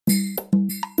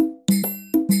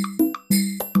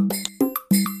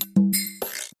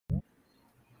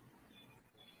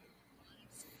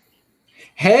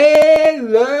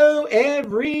Hello,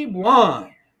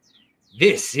 everyone.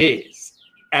 This is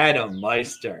Adam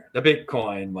Meister, the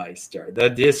Bitcoin Meister, the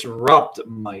Disrupt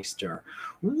Meister.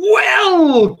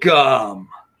 Welcome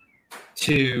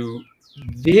to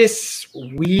This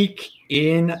Week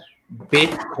in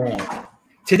Bitcoin.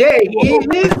 Today is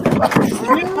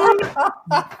June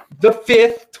the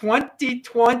 5th,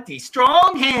 2020.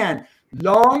 Strong hand,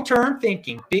 long-term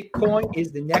thinking. Bitcoin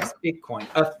is the next Bitcoin.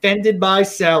 Offended by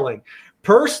selling.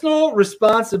 Personal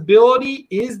responsibility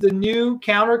is the new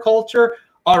counterculture.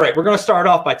 All right, we're going to start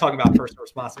off by talking about personal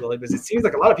responsibility because it seems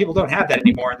like a lot of people don't have that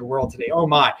anymore in the world today. Oh,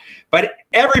 my. But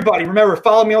everybody, remember,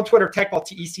 follow me on Twitter, TechBalt,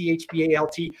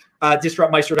 TECHBALT,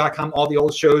 DisruptMeister.com, all the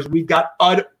old shows. We've got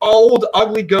an old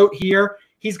ugly goat here.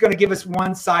 He's going to give us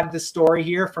one side of the story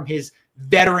here from his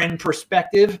veteran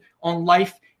perspective on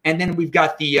life. And then we've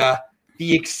got the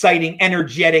exciting,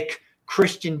 energetic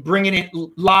Christian bringing it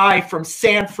live from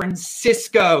San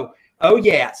Francisco. Oh,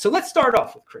 yeah. So let's start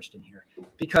off with Christian here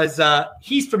because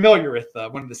he's familiar with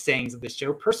one of the sayings of this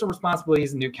show. Personal responsibility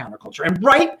is the new counterculture. And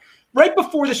right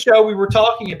before the show, we were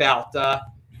talking about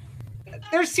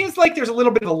there seems like there's a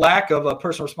little bit of a lack of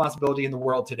personal responsibility in the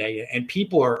world today, and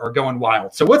people are going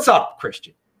wild. So what's up,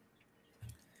 Christian?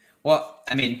 Well,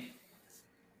 I mean,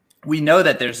 we know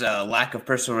that there's a lack of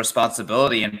personal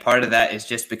responsibility, and part of that is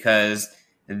just because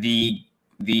the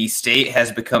state has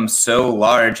become so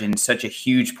large and such a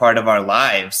huge part of our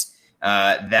lives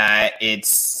that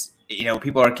it's,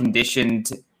 people are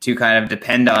conditioned to kind of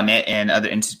depend on it and other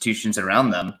institutions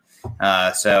around them.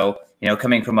 So,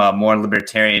 coming from a more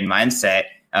libertarian mindset,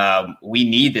 we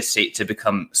need the state to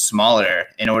become smaller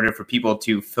in order for people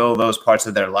to fill those parts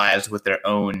of their lives with their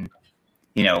own,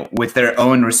 with their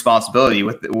own responsibility,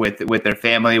 with their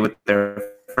family, with their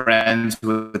friends,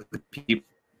 with the people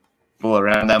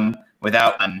around them,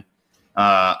 without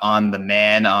on the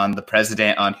man, on the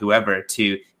president, on whoever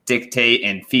to dictate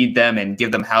and feed them and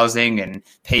give them housing and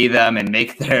pay them and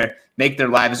make their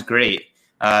lives great.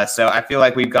 So I feel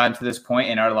like we've gotten to this point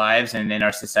in our lives and in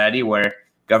our society where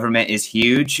government is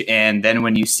huge. And then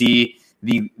when you see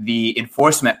the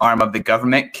enforcement arm of the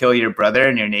government kill your brother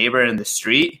and your neighbor in the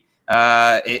street,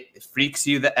 it freaks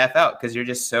you the F out because you're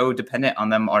just so dependent on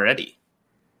them already.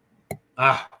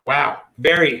 Wow.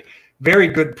 Very, very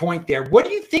good point there. What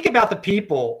do you think about the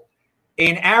people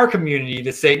in our community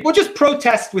that say, well, just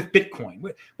protest with Bitcoin?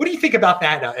 What do you think about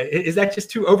that? Is that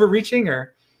just too overreaching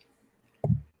or?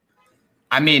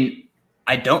 I mean,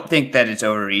 I don't think that it's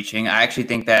overreaching. I actually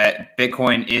think that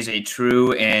Bitcoin is a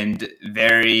true and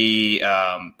very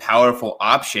powerful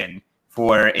option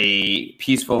for a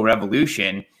peaceful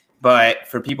revolution. But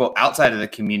for people outside of the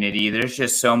community, there's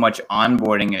just so much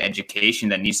onboarding and education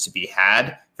that needs to be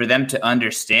had for them to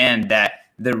understand that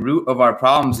the root of our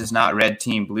problems is not red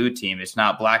team, blue team. It's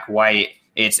not black, white.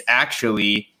 It's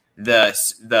actually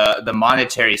the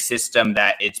monetary system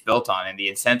that it's built on and the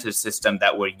incentive system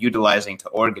that we're utilizing to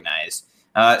organize.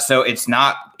 So it's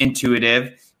not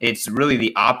intuitive. It's really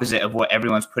the opposite of what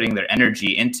everyone's putting their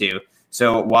energy into.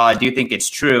 So while I do think it's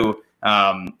true,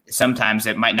 sometimes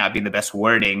it might not be the best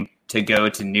wording to go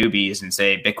to newbies and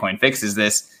say Bitcoin fixes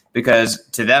this, because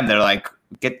to them, they're like,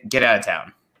 get out of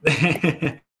town.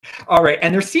 All right.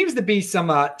 And there seems to be some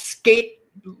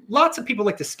lots of people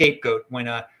like to scapegoat when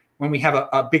we have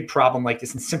a big problem like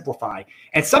this and simplify.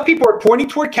 And some people are pointing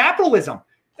toward capitalism.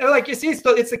 They're like, you see, it's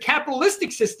the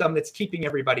capitalistic system that's keeping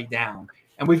everybody down.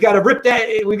 And we've got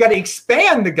to we've got to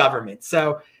expand the government.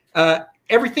 So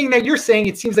everything that you're saying,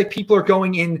 it seems like people are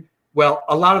going in, well,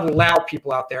 a lot of the loud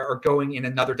people out there are going in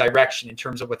another direction in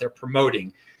terms of what they're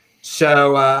promoting.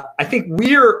 So I think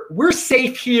we're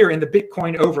safe here in the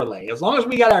Bitcoin overlay. As long as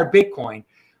we got our Bitcoin,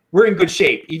 we're in good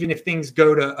shape, even if things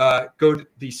go to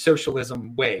the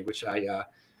socialism way, which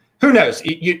who knows?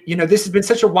 This has been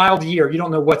such a wild year. You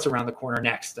don't know what's around the corner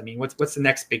next. I mean, what's the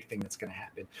next big thing that's going to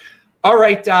happen? All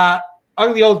right,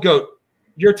 ugly old goat,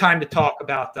 your time to talk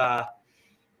about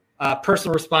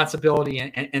personal responsibility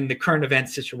and the current event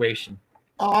situation.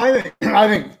 I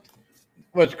think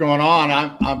what's going on,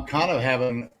 I'm kind of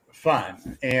having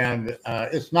fun, and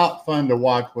it's not fun to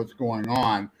watch what's going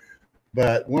on.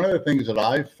 But one of the things that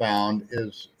I've found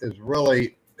is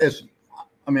really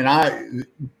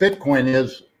Bitcoin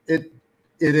is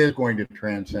going to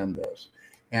transcend this,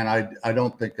 and I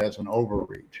don't think that's an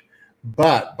overreach.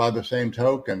 But by the same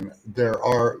token, there's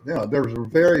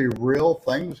very real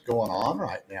things going on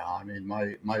right now. I mean,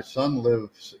 my son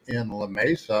lives in La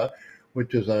Mesa,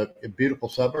 which is a beautiful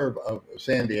suburb of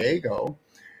San Diego,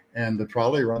 and the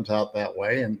trolley runs out that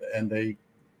way, and they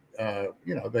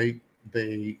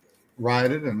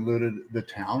rioted and looted the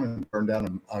town and burned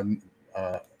down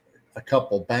a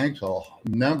couple banks, a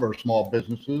number of small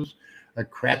businesses, a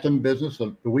Kratom business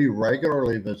that we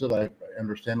regularly visit. I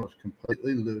understand was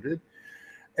completely looted.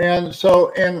 And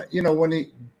so, and, when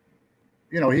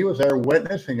he was there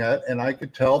witnessing it, and I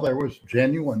could tell there was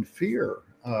genuine fear,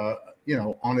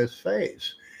 on his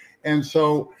face. And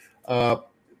so,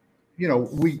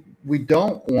 we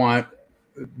don't want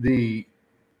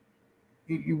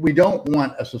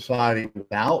a society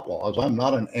without laws. I'm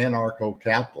not an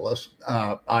anarcho-capitalist.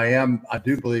 I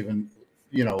do believe in,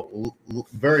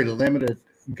 very limited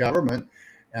government,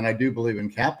 and I do believe in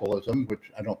capitalism, which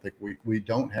I don't think we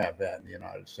don't have that in the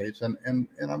United States, and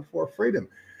I'm for freedom.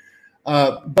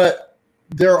 But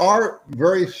there are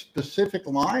very specific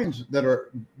lines that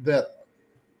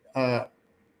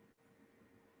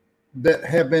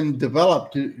have been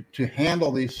developed to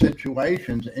handle these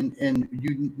situations, and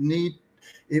you need,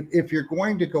 if you're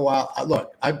going to go out.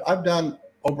 Look, I've done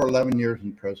over 11 years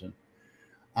in prison.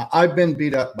 I've been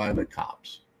beat up by the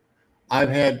cops. I've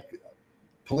had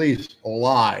police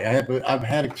lie. I've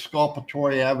had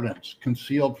exculpatory evidence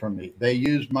concealed from me. They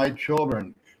used my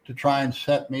children to try and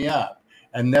set me up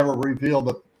and never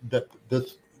revealed that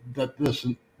this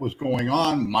was going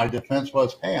on. My defense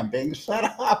was, hey, I'm being set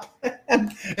up.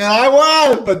 and I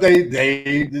was, but they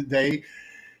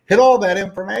hid all that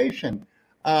information.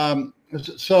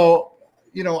 So,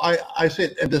 I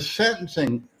said the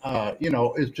sentencing,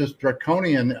 is just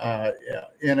draconian,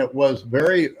 and it was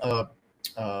very,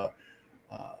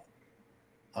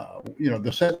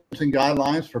 the sentencing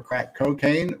guidelines for crack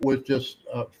cocaine was just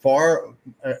far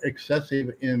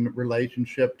excessive in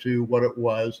relationship to what it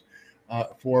was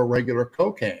for regular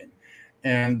cocaine.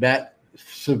 And that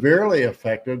severely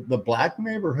affected the black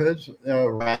neighborhoods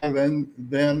rather than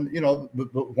the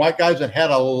white guys that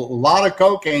had a lot of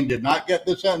cocaine did not get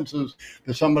the sentences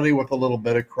that somebody with a little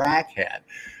bit of crack had.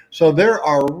 So there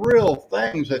are real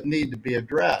things that need to be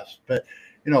addressed. But,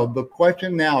 the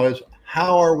question now is,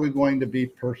 how are we going to be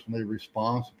personally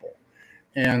responsible?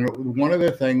 And one of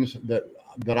the things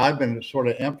that I've been sort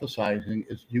of emphasizing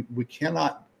is we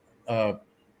cannot,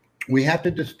 we have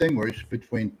to distinguish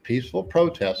between peaceful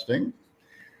protesting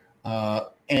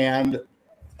and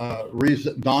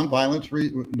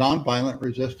nonviolent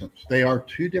resistance. They are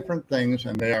two different things,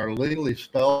 and they are legally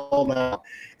spelled out.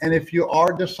 And if you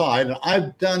are decided,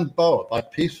 I've done both.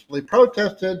 I've peacefully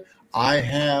protested. I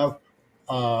have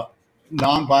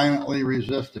nonviolently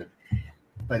resisted.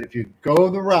 But if you go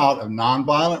the route of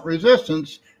nonviolent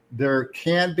resistance, there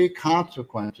can be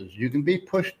consequences. You can be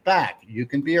pushed back. You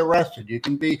can be arrested. You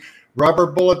can be rubber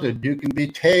bulleted. You can be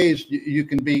tased. You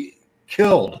can be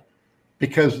killed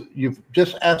because you've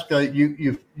just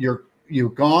escalated.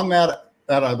 You've gone that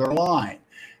other line.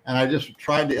 And I just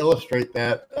tried to illustrate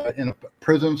that in a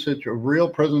real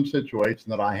prison situation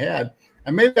that I had.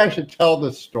 And maybe I should tell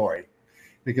this story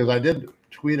because I did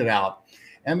tweet it out.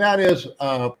 And that is,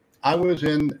 I was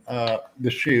in the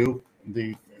shoe,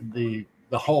 the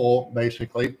hole,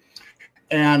 basically,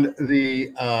 and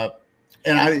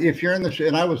if you're in the shoe,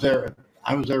 and I was there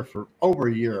for over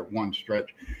a year at one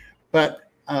stretch, but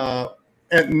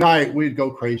at night we'd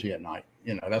go crazy at night.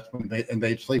 That's when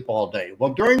they'd sleep all day.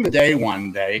 Well, during the day,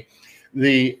 one day,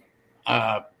 at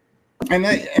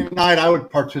night I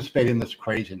would participate in this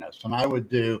craziness, and I would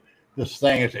do this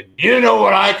thing. I said, "Do you know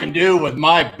what I can do with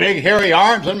my big hairy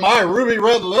arms and my ruby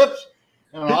red lips?"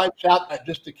 And I'd shout that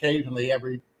just occasionally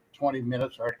every 20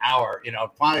 minutes or an hour.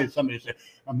 Finally somebody said,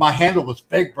 my handle was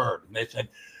Big Bird. And they said,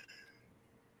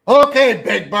 "Okay,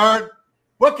 Big Bird,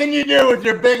 what can you do with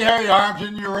your big hairy arms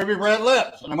and your ruby red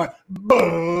lips?" And I went,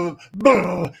 "Buh,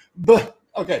 buh, buh."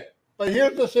 Okay, but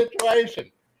here's the situation.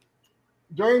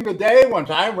 During the day, one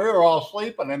time we were all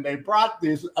sleeping, and they brought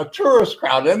a tourist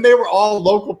crowd, and they were all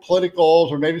local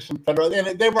politicals or maybe some federal,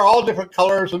 and they were all different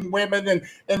colors and women, and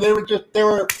they were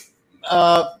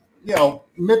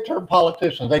midterm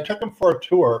politicians. They took them for a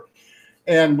tour,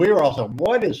 and we were all saying,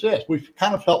 "What is this?" We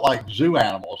kind of felt like zoo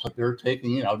animals that they're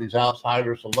taking, these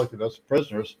outsiders to look at us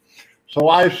prisoners. So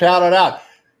I shouted out,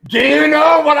 "Do you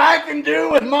know what I can do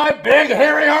with my big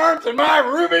hairy arms and my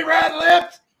ruby red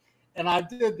lips?" And I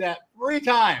did that 3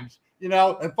 times, and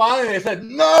finally they said,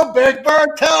 "No, Big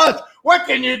Bird, tell us, what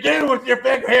can you do with your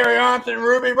big hairy arms and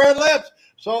ruby red lips?"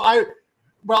 So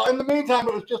in the meantime,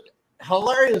 it was just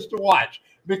hilarious to watch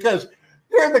because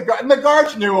the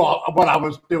guards knew all what I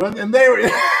was doing, and they were,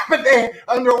 but they,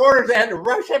 under orders, they had to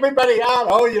rush everybody out.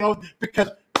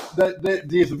 Because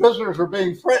these visitors were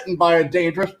being threatened by a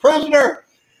dangerous prisoner.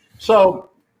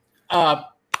 So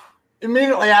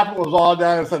immediately after it was all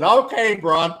done, I said, "Okay,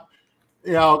 Bron,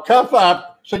 cuff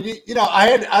up." So I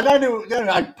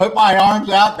put my arms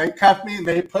out. They cuffed me.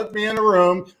 They put me in a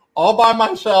room. all by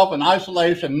myself in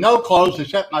isolation, no clothes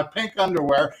except my pink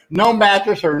underwear, no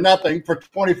mattress or nothing for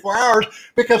 24 hours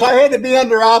because I had to be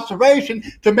under observation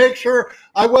to make sure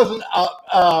I wasn't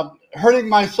hurting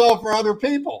myself or other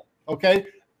people. Okay.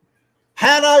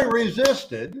 Had I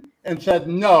resisted and said,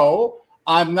 no,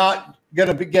 I'm not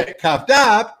going to get cuffed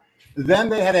up, then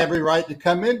they had every right to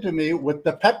come into me with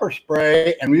the pepper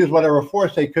spray and use whatever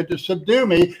force they could to subdue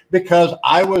me because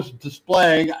I was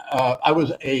displaying, I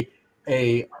was a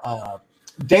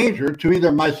danger to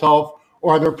either myself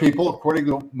or other people, according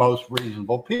to most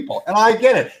reasonable people. And I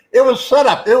get it. It was set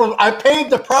up. I paid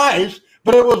the price,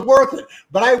 but it was worth it.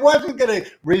 But I wasn't going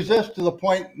to resist to the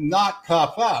point not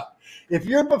cuff up. If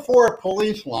you're before a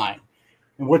police line,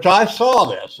 in which I saw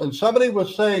this, and somebody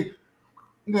was saying,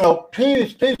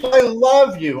 peace, I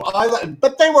love you.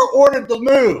 But they were ordered to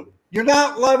move. You're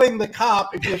not loving the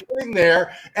cop if you're sitting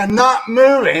there and not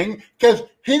moving because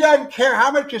he doesn't care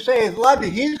how much you say he's love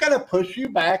you. He's going to push you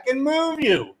back and move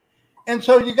you. And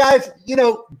so you guys,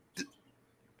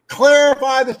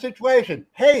 clarify the situation.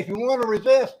 Hey, if you want to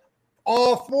resist,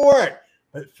 all for it.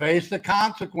 But face the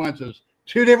consequences.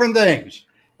 Two different things.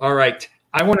 All right.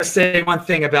 I want to say one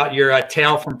thing about your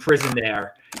tale from prison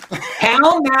there.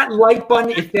 Pound that like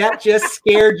button if that just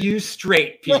scared you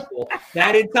straight, people.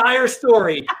 That entire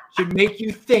story should make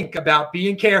you think about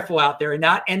being careful out there and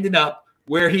not ending up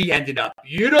where he ended up.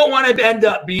 You don't want to end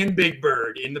up being Big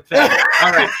Bird in the family.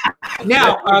 All right.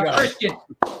 Now, Christian,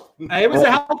 it was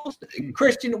a helpful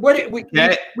Christian. What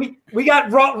we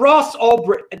got Ross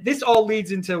Ulbricht. This all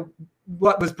leads into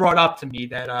what was brought up to me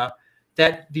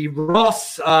that the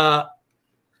Ross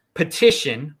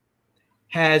petition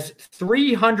has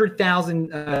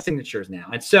 300,000 signatures now.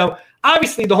 And so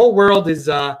obviously the whole world is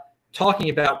talking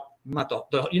about,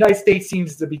 the United States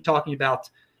seems to be talking about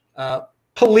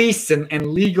police and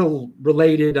legal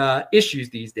related issues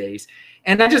these days.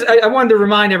 And I wanted to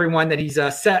remind everyone that he's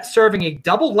serving a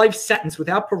double life sentence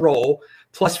without parole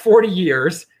plus 40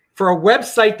 years for a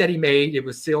website that he made. It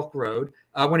was Silk Road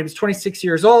when he was 26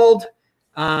 years old.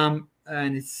 And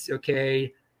it's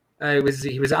okay. He was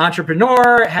an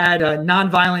entrepreneur, had a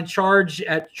nonviolent charge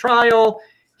at trial.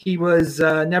 He was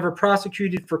never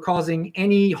prosecuted for causing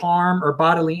any harm or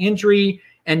bodily injury,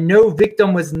 and no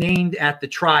victim was named at the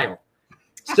trial.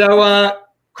 So,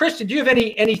 Christian, do you have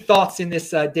any thoughts in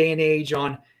this day and age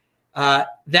on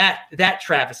that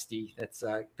travesty that's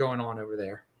going on over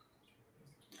there?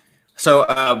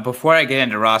 So before I get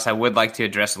into Ross, I would like to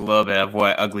address a little bit of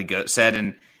what Ugly Goat said.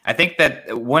 And I think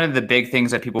that one of the big things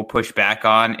that people push back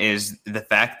on is the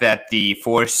fact that the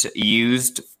force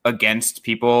used against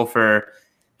people for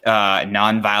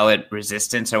nonviolent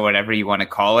resistance or whatever you want to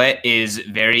call it is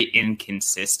very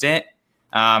inconsistent.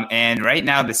 And right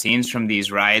now, the scenes from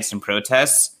these riots and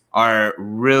protests are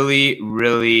really,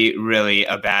 really, really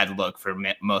a bad look for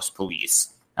most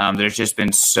police. There's just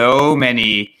been so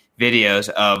many videos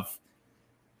of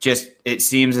it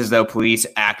seems as though police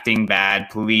acting bad.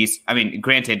 Police, I mean,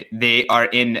 granted, they are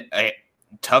in a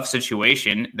tough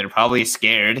situation. They're probably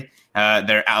scared.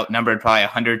 They're outnumbered probably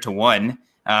 100 to 1,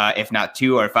 if not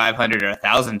 2 or 500 or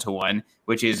 1,000 to 1,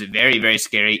 which is very, very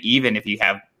scary, even if you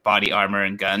have body armor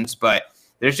and guns. But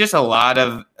there's just a lot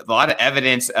of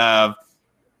evidence of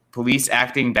police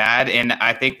acting bad, and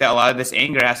I think that a lot of this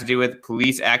anger has to do with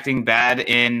police acting bad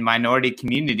in minority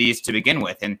communities to begin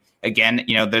with. And again,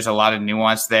 there's a lot of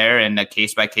nuance there and a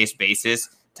case-by-case basis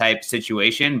type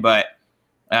situation, but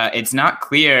it's not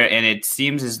clear, and it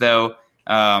seems as though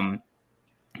law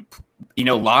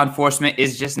enforcement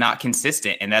is just not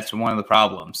consistent, and that's one of the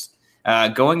problems.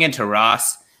 Going into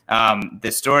Ross,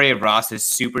 the story of Ross is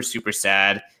super, super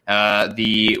sad.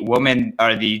 The woman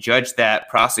or the judge that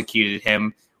prosecuted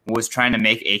him was trying to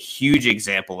make a huge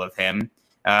example of him.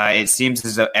 It seems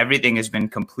as though everything has been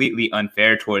completely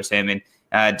unfair towards him. And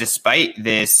despite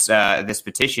this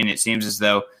petition, it seems as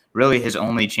though really his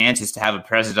only chance is to have a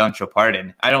presidential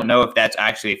pardon. I don't know if that's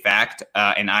actually a fact,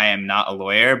 and I am not a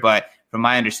lawyer, but from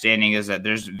my understanding is that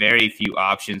there's very few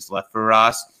options left for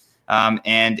Ross.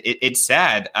 And it's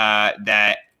sad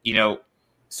that,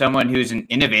 someone who's an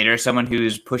innovator, someone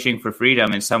who's pushing for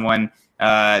freedom, and someone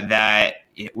that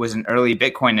was an early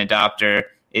Bitcoin adopter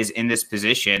is in this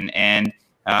position. And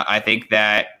I think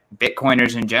that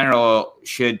Bitcoiners in general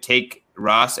should take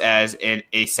Ross as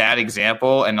a sad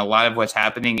example. And a lot of what's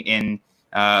happening in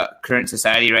current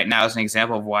society right now is an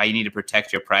example of why you need to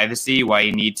protect your privacy, why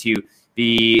you need to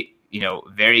be,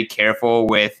 very careful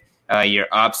with your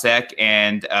OPSEC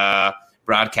and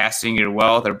broadcasting your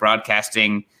wealth or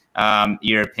broadcasting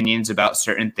your opinions about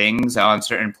certain things on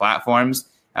certain platforms.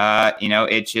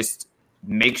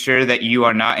 make sure that you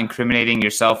are not incriminating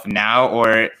yourself now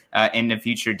or in a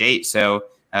future date. So,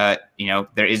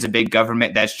 there is a big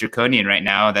government that's draconian right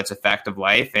now. That's a fact of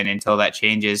life. And until that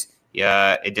changes,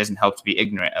 it doesn't help to be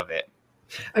ignorant of it.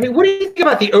 I mean, what do you think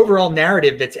about the overall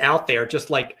narrative that's out there? Just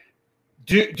like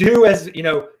do as,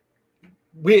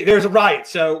 there's a riot,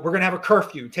 so we're going to have a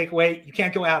curfew, take away, you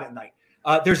can't go out at night.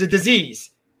 There's a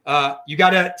disease. You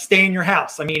got to stay in your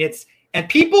house. I mean, and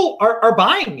people are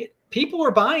buying it. People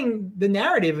are buying the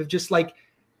narrative of just like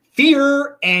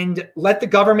fear and let the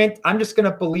government, I'm just going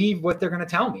to believe what they're going to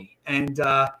tell me. And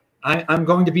I'm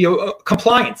going to be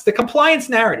the compliance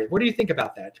narrative. What do you think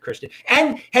about that, Christian?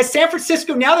 And has San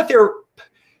Francisco, now that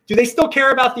do they still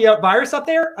care about the virus up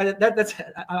there?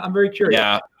 I'm very curious.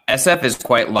 Yeah, SF is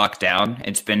quite locked down.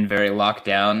 It's been very locked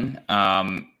down.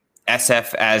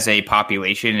 SF as a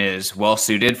population is well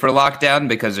suited for lockdown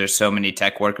because there's so many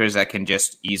tech workers that can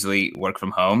just easily work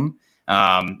from home.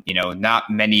 Not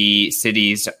many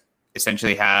cities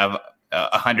essentially have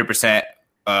 100%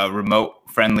 remote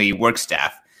friendly work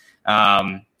staff.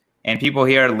 And people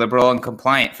here are liberal and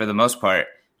compliant for the most part.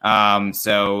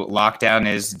 So lockdown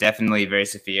is definitely very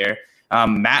severe.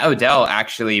 Matt Odell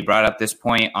actually brought up this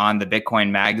point on the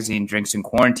Bitcoin magazine Drinks in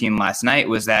Quarantine last night,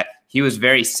 was that he was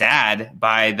very sad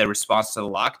by the response to the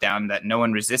lockdown, that no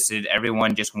one resisted.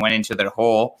 Everyone just went into their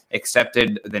hole,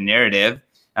 accepted the narrative.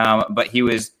 But he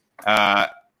was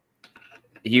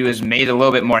made a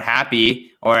little bit more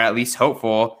happy, or at least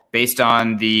hopeful, based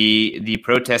on the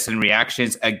protests and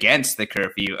reactions against the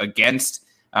curfew, against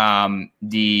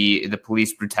the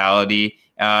police brutality.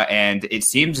 And it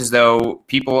seems as though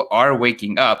people are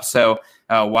waking up. So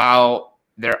while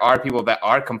there are people that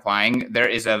are complying, there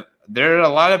are a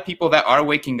lot of people that are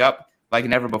waking up like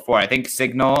never before. I think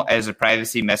Signal, as a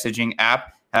privacy messaging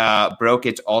app, broke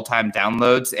its all-time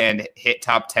downloads and hit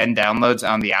top 10 downloads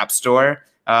on the App Store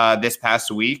this past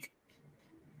week.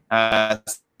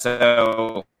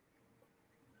 So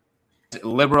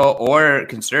liberal or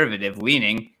conservative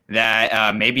leaning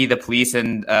that maybe the police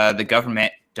and the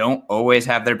government don't always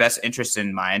have their best interests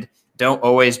in mind, don't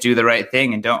always do the right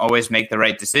thing, and don't always make the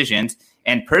right decisions.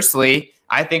 And personally,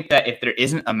 I think that if there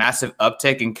isn't a massive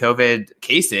uptick in COVID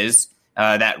cases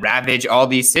that ravage all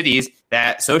these cities,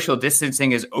 that social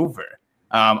distancing is over.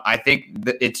 I think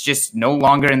that it's just no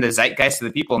longer in the zeitgeist of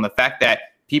the people. And the fact that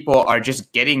people are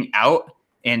just getting out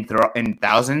in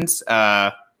thousands,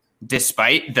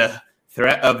 despite the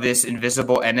threat of this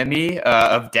invisible enemy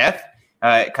of death,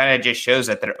 it kind of just shows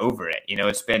that they're over it.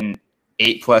 It's been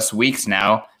 8+ weeks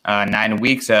now, 9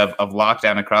 weeks of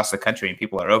lockdown across the country, and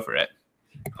people are over it.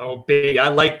 Oh, big. I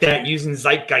like that, using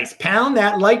zeitgeist. Pound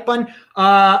that like button.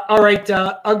 All right,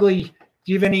 Ugly,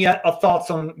 do you have any thoughts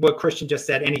on what Christian just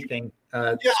said? Anything?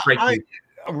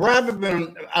 Rather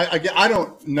than, I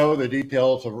don't know the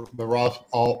details of the Ross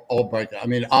Ulbricht. I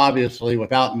mean, obviously,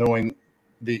 without knowing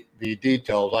the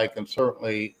details, I can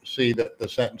certainly see that the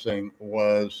sentencing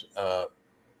was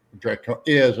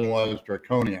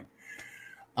draconian.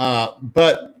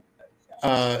 But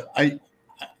I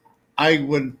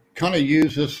would kind of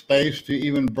use this space to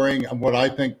even bring what I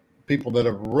think people that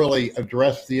have really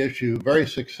addressed the issue very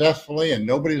successfully, and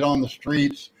nobody's on the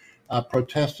streets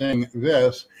protesting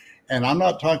this. And I'm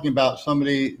not talking about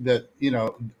somebody that,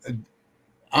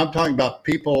 I'm talking about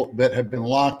people that have been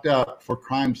locked up for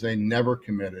crimes they never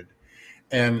committed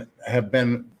and have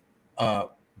been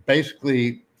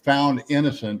basically found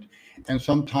innocent. And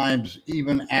sometimes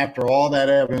even after all that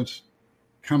evidence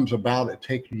comes about, it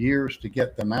takes years to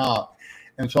get them out.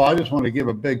 And so I just want to give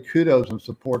a big kudos and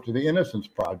support to the Innocence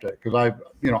Project, because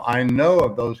I know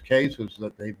of those cases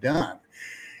that they've done.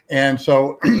 And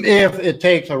so if it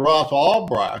takes a Ross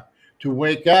Ulbricht to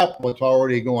wake up what's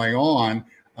already going on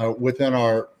within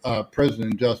our prison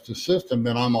and justice system,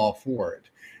 then I'm all for it.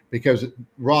 Because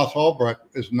Ross Ulbricht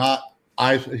is not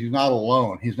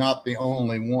alone. He's not the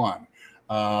only one.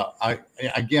 I'm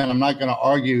not going to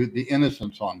argue the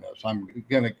innocence on this.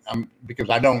 Because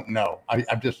I don't know.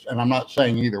 I'm not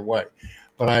saying either way,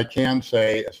 but I can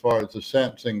say, as far as the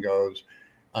sentencing goes,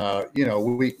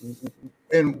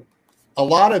 in a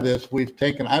lot of this we've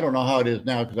taken. I don't know how it is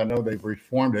now, because I know they've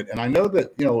reformed it, and I know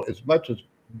that as much as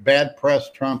bad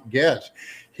press Trump gets,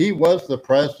 he was the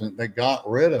president that got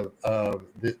rid of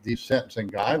these sentencing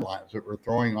guidelines that were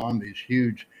throwing on these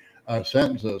huge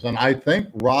sentences. And I think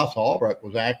Ross Ulbricht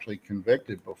was actually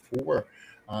convicted before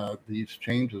these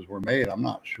changes were made. I'm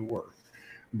not sure,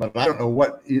 but I don't know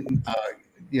what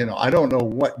I don't know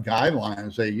what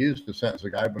guidelines they used to sentence a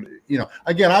guy. But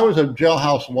again, I was a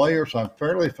jailhouse lawyer, so I'm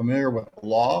fairly familiar with the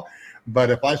law.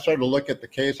 But if I started to look at the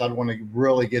case, I'd want to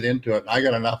really get into it. And I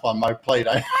got enough on my plate.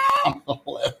 I'm going to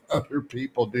let other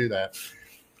people do that.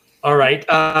 All right.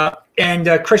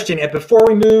 And Christian, before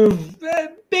we move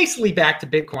basically back to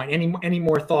Bitcoin, any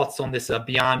more thoughts on this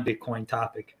beyond Bitcoin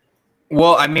topic?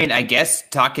 Well, I mean, I guess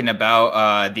talking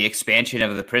about the expansion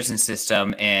of the prison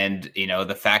system and,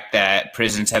 the fact that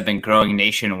prisons have been growing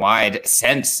nationwide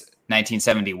since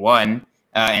 1971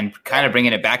 and kind of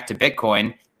bringing it back to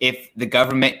Bitcoin, if the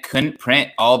government couldn't print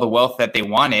all the wealth that they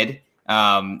wanted,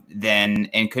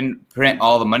 and couldn't print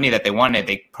all the money that they wanted,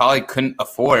 they probably couldn't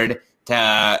afford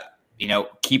to,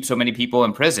 keep so many people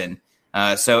in prison.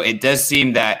 So it does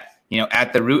seem that,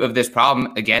 at the root of this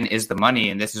problem, again, is the money.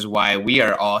 And this is why we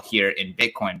are all here in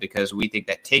Bitcoin, because we think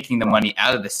that taking the money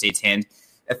out of the state's hand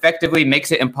effectively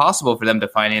makes it impossible for them to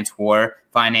finance war,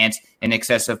 finance an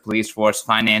excessive police force,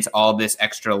 finance all this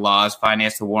extra laws,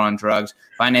 finance the war on drugs,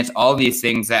 finance all these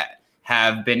things that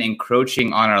have been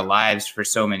encroaching on our lives for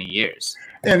so many years.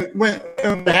 And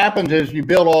what happens is you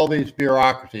build all these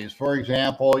bureaucracies. For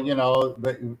example,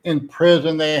 in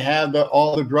prison they have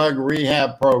all the drug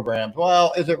rehab programs.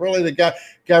 Well, is it really the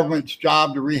government's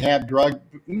job to rehab drug?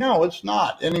 No, it's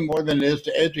not any more than it is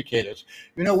to educate us.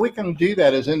 We can do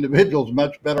that as individuals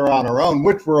much better on our own,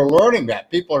 which we're learning that.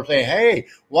 People are saying, hey,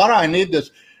 why do I need this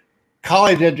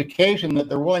college education that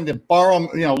they're willing to borrow,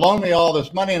 loan me all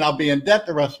this money and I'll be in debt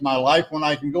the rest of my life when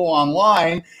I can go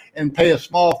online and pay a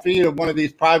small fee to one of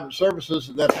these private services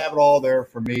that have it all there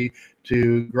for me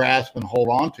to grasp and hold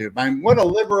on to. I mean, what a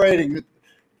liberating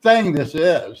thing this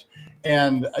is.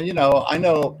 And, I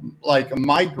know like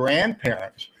my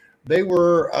grandparents, they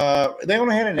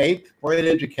only had an 8th grade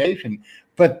education,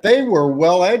 but they were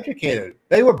well educated.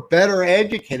 They were better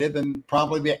educated than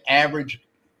probably the average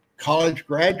college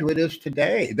graduate is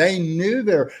today. They knew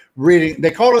their reading.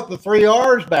 They called it the 3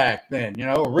 R's back then,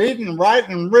 reading,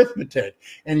 writing, and arithmetic.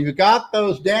 And you got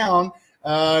those down,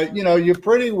 you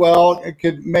pretty well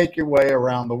could make your way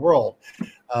around the world.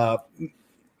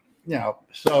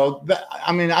 So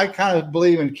I kind of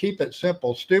believe in keep it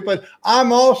simple, stupid.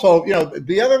 I'm also,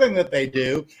 the other thing that they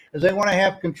do is they want to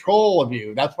have control of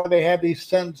you. That's why they have these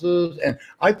sentences. And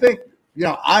I think,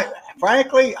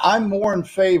 I'm more in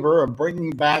favor of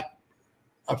bringing back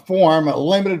a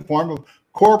limited form of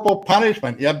corporal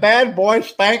punishment. You bad boy,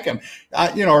 spank them,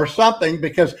 or something,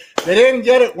 because they didn't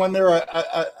get it when they're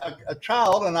a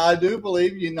child. And I do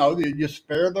believe, you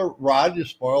spare the rod, you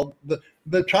spoil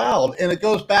the child. And it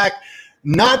goes back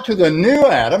not to the new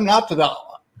Adam, not to the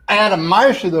Adam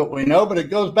Meister that we know, but it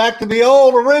goes back to the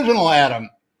old original Adam.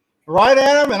 Right,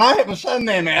 Adam? And I have a son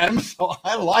named Adam, so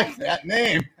I like that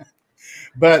name.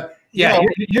 But yeah,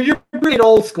 you're pretty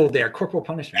old school there. Corporal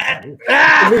punishment. Okay,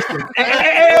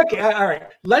 all right.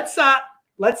 Let's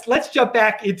jump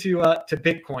back into to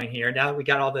Bitcoin here. Now that we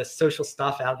got all the social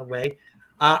stuff out of the way,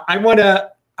 I want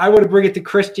to bring it to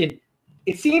Christian.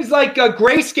 It seems like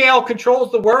Grayscale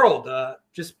controls the world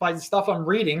just by the stuff I'm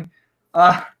reading.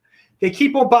 They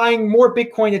keep on buying more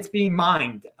Bitcoin that's being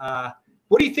mined.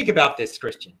 What do you think about this,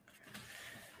 Christian?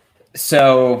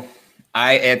 So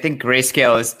I think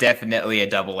Grayscale is definitely a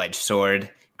double-edged sword.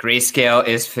 Grayscale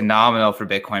is phenomenal for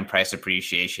Bitcoin price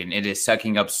appreciation. It is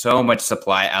sucking up so much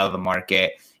supply out of the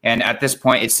market. And at this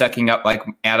point, it's sucking up, like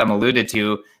Adam alluded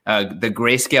to, the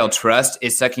Grayscale Trust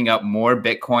is sucking up more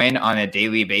Bitcoin on a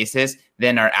daily basis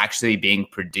than are actually being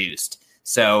produced.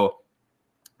 So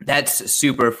that's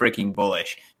super freaking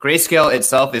bullish. Grayscale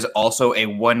itself is also a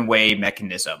one-way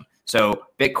mechanism. So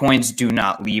Bitcoins do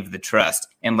not leave the trust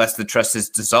unless the trust is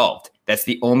dissolved. That's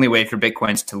the only way for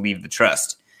Bitcoins to leave the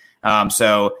trust.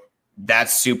 So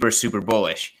that's super, super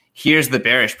bullish. Here's the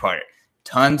bearish part.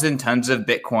 Tons and tons of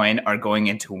Bitcoin are going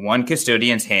into one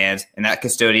custodian's hands, and that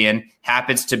custodian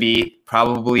happens to be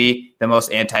probably the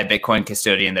most anti-Bitcoin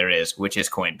custodian there is, which is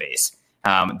Coinbase.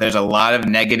 There's a lot of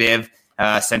negative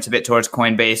sentiment towards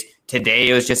Coinbase. Today,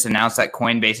 it was just announced that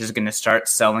Coinbase is going to start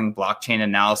selling blockchain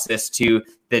analysis to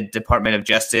the Department of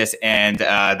Justice and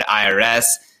the IRS.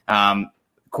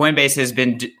 Coinbase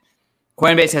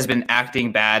has been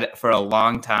acting bad for a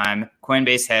long time.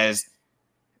 Coinbase has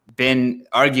been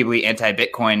arguably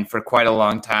anti-Bitcoin for quite a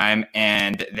long time,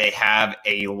 and they have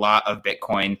a lot of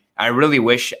Bitcoin. I really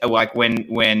wish, like when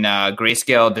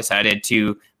Grayscale decided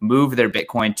to move their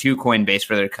Bitcoin to Coinbase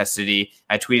for their custody,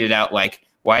 I tweeted out, like,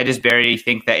 why does Barry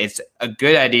think that it's a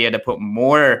good idea to put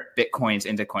more Bitcoins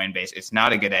into Coinbase? It's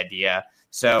not a good idea.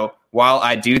 So while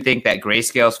I do think that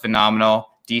Grayscale is phenomenal,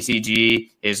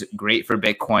 DCG is great for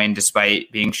Bitcoin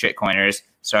despite being shitcoiners.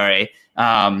 Sorry.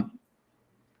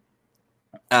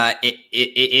 It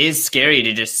is scary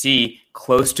to just see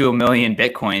close to 1 million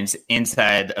Bitcoins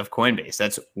inside of Coinbase.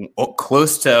 That's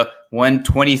close to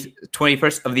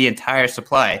 1/21st of the entire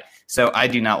supply. So I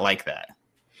do not like that.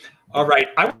 All right.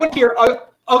 I want to hear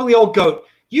ugly old goat.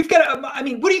 You've got. What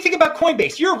do you think about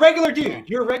Coinbase? You're a regular dude.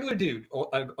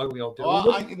 Ugly old dude.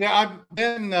 Well,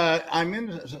 I'm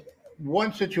in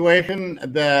one situation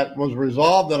that was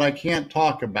resolved that I can't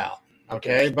talk about.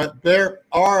 Okay, but there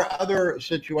are other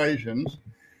situations,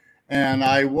 and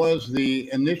I was the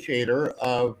initiator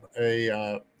of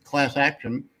a class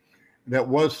action that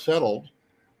was settled.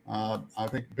 I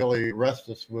think Billy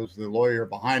Restus was the lawyer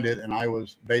behind it, and I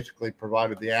was basically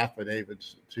provided the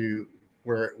affidavits to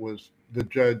where it was the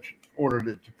judge ordered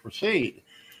it to proceed.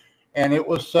 And it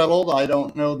was settled. I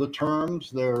don't know the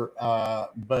terms there,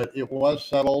 but it was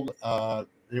settled.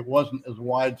 It wasn't as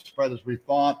widespread as we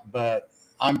thought, but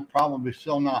I'm probably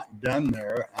still not done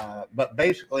there. But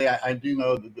basically, I do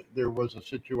know that there was a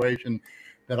situation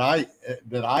that I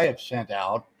have sent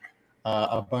out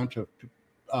a bunch of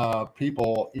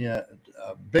people in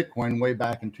Bitcoin way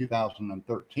back in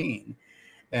 2013.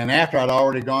 And after I'd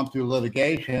already gone through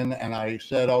litigation and I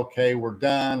said, okay, we're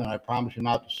done, and I promise you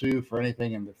not to sue for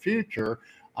anything in the future,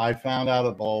 I found out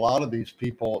that a lot of these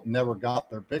people never got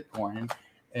their Bitcoin.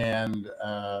 And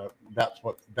that's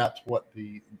what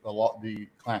the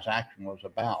class action was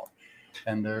about.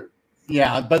 And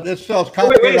but this still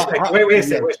kind of wait a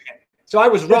second. So I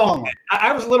was wrong.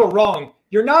 I was a little wrong.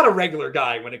 You're not a regular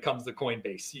guy when it comes to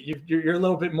Coinbase. You're a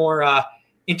little bit more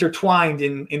intertwined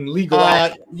in legal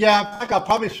action. Yeah, in fact, I'll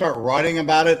probably start writing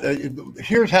about it.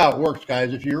 Here's how it works,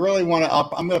 guys. If you really want to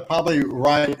I'm going to probably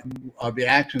write the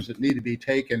actions that need to be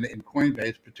taken in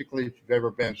Coinbase, particularly if you've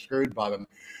ever been screwed by them.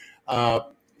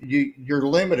 You're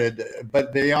limited,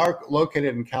 but they are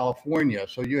located in California.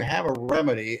 So you have a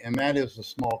remedy, and that is the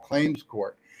small claims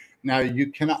court. Now,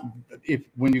 you cannot,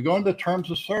 when you go into the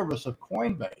terms of service of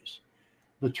Coinbase,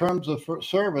 the terms of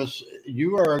service,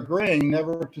 you are agreeing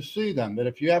never to sue them. That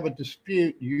if you have a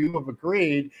dispute, you have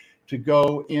agreed to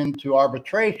go into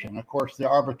arbitration. Of course, the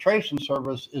arbitration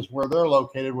service is where they're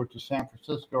located, which is San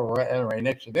Francisco or right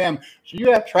next to them. So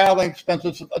you have traveling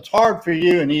expenses. It's hard for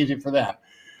you and easy for them.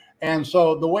 And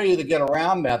so the way to get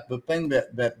around that, the thing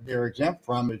that they're exempt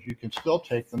from is you can still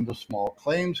take them to small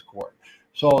claims court.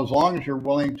 So as long as you're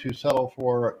willing to settle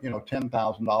for,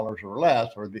 $10,000 or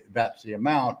less, that's the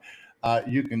amount,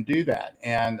 you can do that.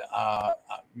 And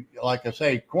like I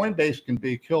say, Coinbase can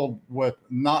be killed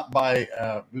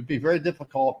it would be very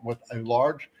difficult with a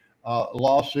large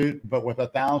lawsuit, but with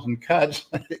 1,000 cuts,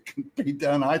 it can be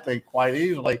done, I think, quite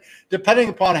easily, depending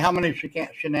upon how many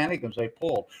shenanigans they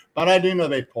pulled. But I do know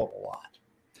they pulled a lot.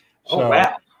 So,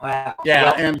 wow.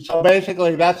 Yeah, and so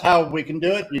basically that's how we can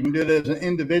do it. You can do it as an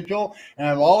individual, and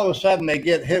if all of a sudden they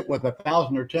get hit with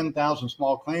 1,000 or 10,000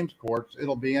 small claims courts,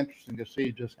 it'll be interesting to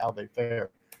see just how they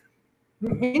fare.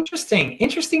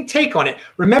 Interesting take on it.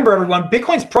 Remember, everyone,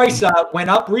 Bitcoin's price went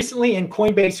up recently and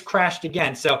Coinbase crashed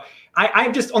again. So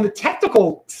I'm just on the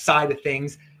technical side of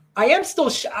things. I am still,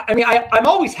 I'm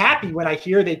always happy when I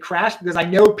hear they crash because I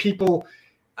know people,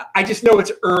 I just know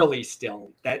it's early still.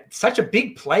 That such a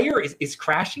big player is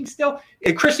crashing still.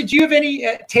 Chris, did you have any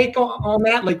take on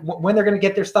that? Like when they're going to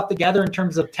get their stuff together in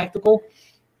terms of technical?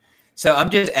 So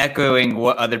I'm just echoing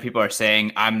what other people are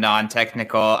saying. I'm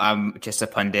non-technical. I'm just a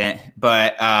pundit.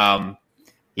 But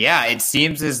yeah, it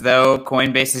seems as though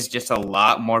Coinbase is just a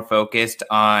lot more focused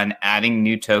on adding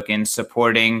new tokens,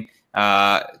 supporting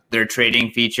their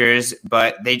trading features,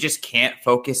 but they just can't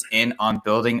focus in on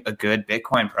building a good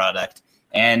Bitcoin product.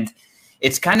 And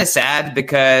it's kind of sad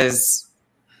because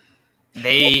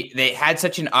they had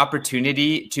such an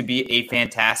opportunity to be a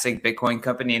fantastic Bitcoin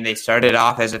company, and they started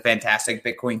off as a fantastic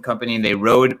Bitcoin company, and they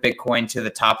rode Bitcoin to the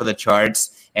top of the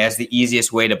charts as the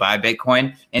easiest way to buy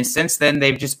Bitcoin. And since then,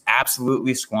 they've just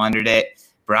absolutely squandered it.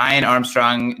 Brian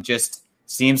Armstrong just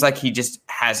seems like he just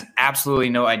has absolutely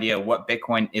no idea what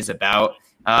Bitcoin is about.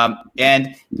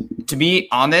 And to be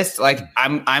honest, like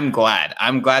I'm glad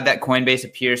that Coinbase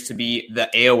appears to be the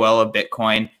AOL of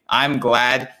Bitcoin. I'm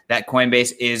glad that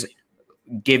Coinbase is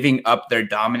giving up their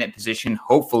dominant position,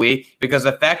 hopefully, because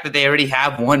the fact that they already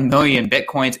have 1 million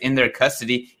Bitcoins in their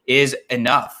custody is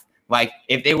enough. Like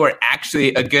if they were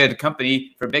actually a good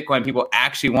company for Bitcoin, people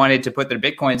actually wanted to put their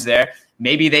Bitcoins there,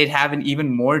 maybe they'd have an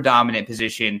even more dominant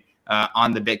position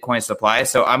on the Bitcoin supply.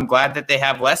 So I'm glad that they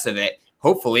have less of it.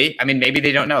 Hopefully, I mean, maybe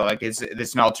they don't know. Like it's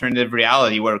an alternative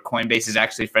reality where Coinbase is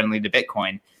actually friendly to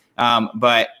Bitcoin.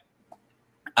 But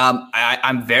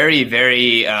I'm very,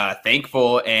 very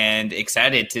thankful and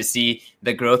excited to see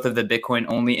the growth of the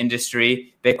Bitcoin-only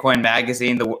industry. Bitcoin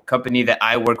Magazine, the company that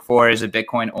I work for, is a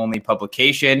Bitcoin-only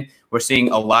publication. We're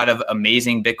seeing a lot of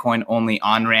amazing Bitcoin-only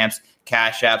on-ramps,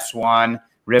 Cash App, Swan,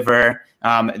 River.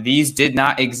 These did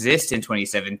not exist in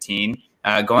 2017.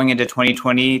 going into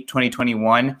 2020,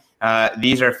 2021,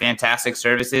 these are fantastic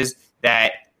services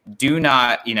that do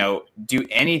not, do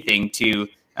anything to,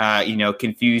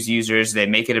 confuse users. They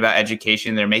make it about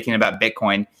education. They're making it about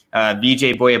Bitcoin.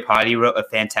 Vijay Boyapati wrote a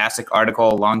fantastic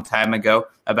article a long time ago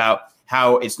about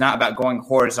how it's not about going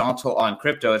horizontal on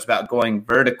crypto. It's about going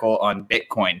vertical on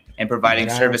Bitcoin and providing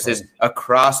services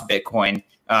across Bitcoin.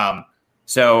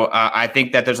 So I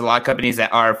think that there's a lot of companies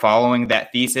that are following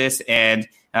that thesis, and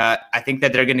I think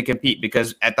that they're going to compete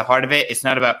because at the heart of it, it's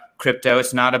not about crypto.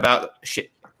 It's not about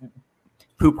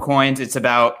poop coins. It's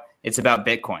about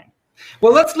Bitcoin.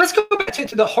 Well, let's go back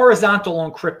to the horizontal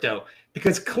on crypto,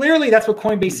 because clearly that's what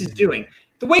Coinbase is doing.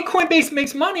 The way Coinbase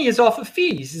makes money is off of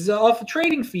fees, is off of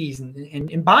trading fees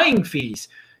and buying fees.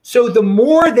 So the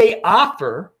more they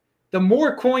offer, the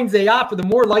more coins they offer, the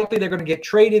more likely they're going to get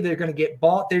traded. They're going to get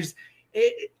bought.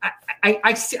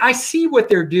 I see what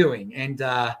they're doing, and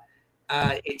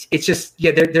it's just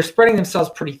they're spreading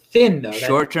themselves pretty thin though.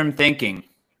 Short-term thinking.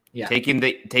 Yeah. Taking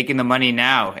the money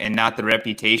now and not the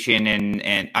reputation,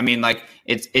 and I mean, like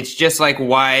it's just like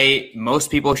why most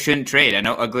people shouldn't trade. I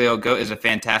know Ugly Old Goat is a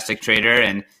fantastic trader,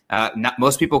 and not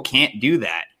most people can't do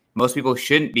that. Most people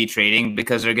shouldn't be trading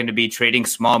because they're going to be trading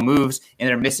small moves and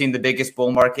they're missing the biggest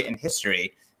bull market in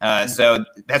history. So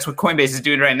that's what Coinbase is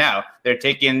doing right now. They're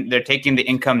taking the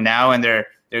income now, and they're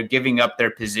giving up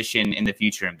their position in the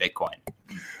future in Bitcoin.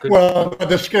 Well,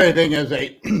 the scary thing is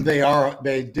they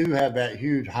do have that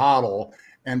huge hodl,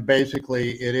 and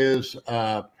basically it is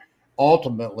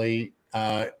ultimately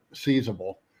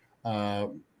seizable.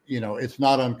 It's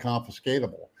not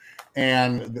unconfiscatable,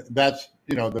 and that's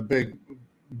the big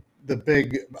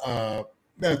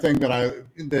thing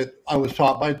that I was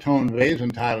taught by Tone Vays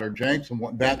and Tyler Jenks,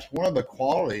 and that's one of the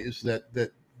qualities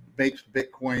that makes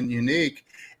Bitcoin unique.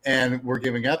 And we're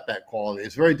giving up that quality.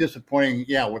 It's very disappointing.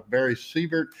 Yeah, with Barry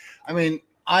Siebert. I mean,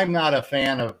 I'm not a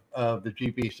fan of the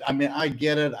GPs. I mean, I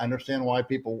get it. I understand why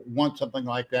people want something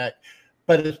like that,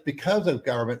 but it's because of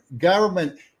government.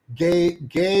 Government gave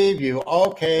you,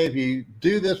 okay, if you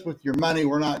do this with your money,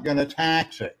 we're not going to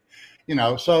tax it.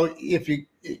 So if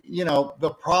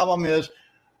the problem is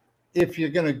if you're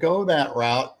going to go that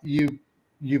route, your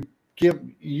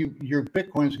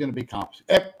Bitcoin is going to be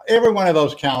confiscated. Every one of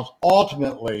those accounts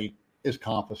ultimately is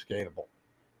confiscatable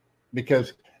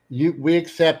because we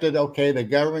accepted, okay, the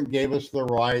government gave us the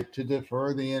right to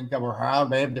defer the income, or how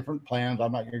they have different plans.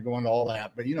 I'm not going to go into all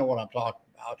that, but you know what I'm talking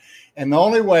about. And the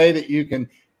only way that you can,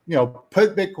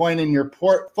 put Bitcoin in your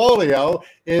portfolio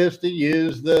is to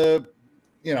use the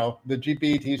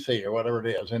GBTC or whatever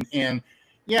it is. And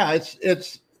yeah,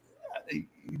 it's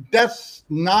that's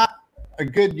not a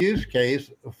good use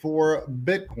case for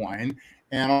Bitcoin,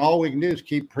 and all we can do is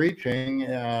keep preaching.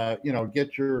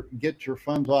 Get your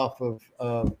funds off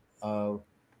of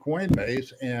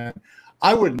Coinbase, and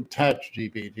I wouldn't touch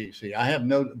GBTC. I have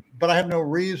no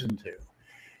reason to.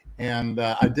 And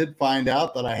I did find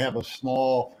out that I have a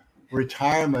small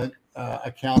retirement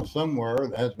account somewhere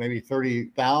that has maybe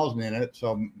 30,000 in it.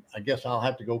 So I guess I'll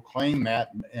have to go claim that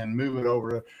and move it over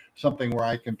to something where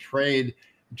I can trade.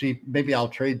 Maybe I'll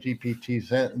trade GPTs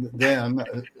then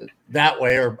that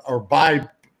way, or buy.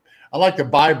 I like to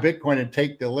buy Bitcoin and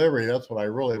take delivery. That's what I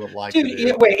really would like to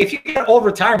do. Wait, if you get an old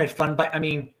retirement fund, but I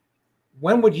mean,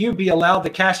 when would you be allowed to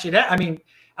cash it out? I mean,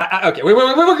 okay, we're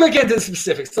going to get into the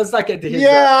specifics. Let's not get into his.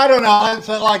 Yeah, I don't know. It's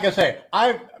like I say,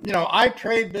 I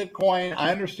trade Bitcoin.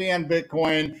 I understand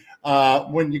Bitcoin.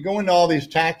 When you go into all these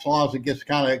tax laws, it gets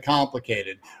kind of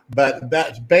complicated. But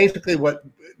that's basically what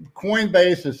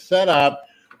Coinbase is set up,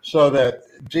 so that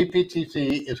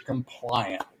GPTC is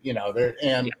compliant,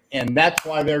 and that's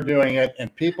why they're doing it.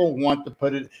 And people want to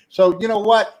put it. So you know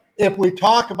what? If we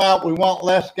talk about we want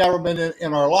less government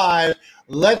in our lives,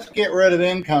 let's get rid of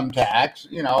income tax.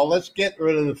 Let's get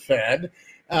rid of the Fed.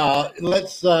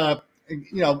 Let's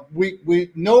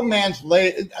we no man's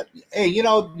lay. Hey, you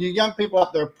young people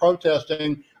out there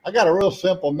protesting. I got a real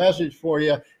simple message for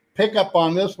you. Pick up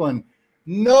on this one.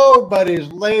 Nobody's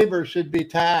labor should be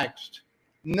taxed.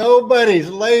 Nobody's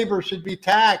labor should be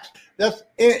taxed. That's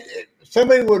it.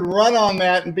 Somebody would run on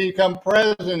that and become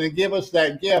president and give us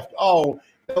that gift. Oh,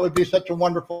 that would be such a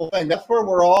wonderful thing. That's where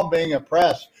we're all being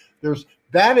oppressed.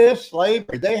 That is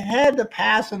slavery. They had to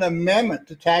pass an amendment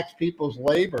to tax people's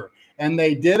labor, and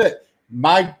they did it.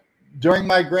 During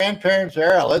my grandparents'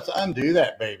 era, let's undo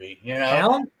that, baby.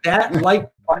 Well,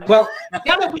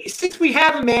 since we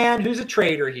have a man who's a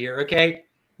trader here, okay.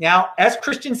 Now, as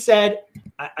Christian said,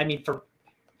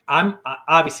 I'm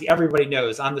obviously everybody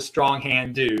knows I'm the strong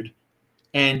hand dude,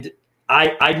 and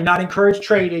I do not encourage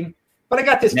trading, but I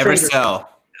got this never sell.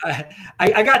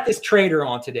 I got this trader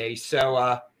on today,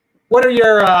 so what are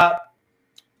your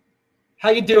how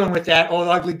you doing with that old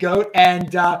ugly goat?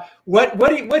 And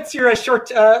what's your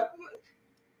short?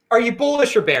 Are you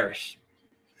bullish or bearish?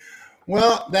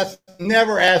 Well, that's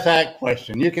never ask that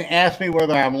question. You can ask me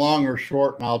whether I'm long or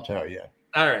short, and I'll tell you.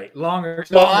 All right, longer.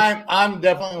 So I'm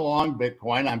definitely long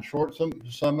Bitcoin. I'm short some.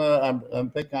 I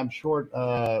think I'm short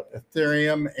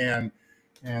Ethereum, and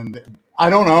I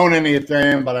don't own any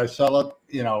Ethereum, but I sell it.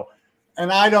 You know,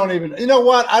 and I don't even. You know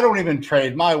what? I don't even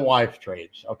trade. My wife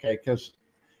trades. Okay, because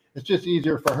it's just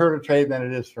easier for her to trade than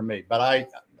it is for me. But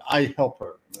I help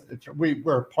her.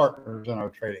 We're partners in our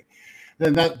trading.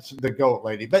 Then that's the goat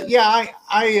lady. But yeah,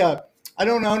 I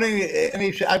don't own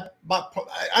any.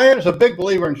 I was a big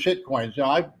believer in shit coins. You know,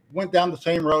 I went down the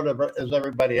same road as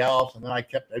everybody else, and then I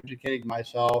kept educating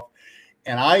myself.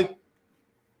 And I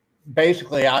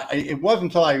basically, it wasn't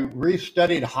until I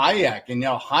restudied Hayek, and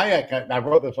Hayek. I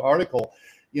wrote this article.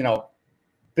 You know,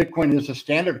 Bitcoin is the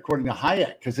standard according to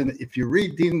Hayek, because if you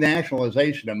read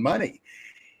Denationalization of Money,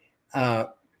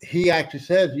 he actually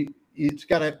says it's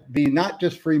got to be not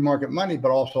just free market money,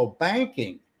 but also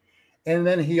banking. And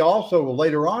then he also,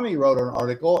 later on, he wrote an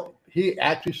article. He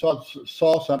actually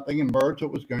saw something emerge that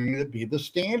was going to be the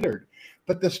standard.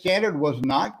 But the standard was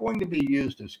not going to be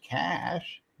used as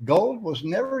cash. Gold was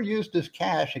never used as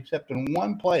cash except in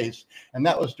one place, and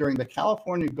that was during the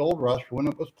California gold rush when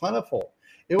it was plentiful.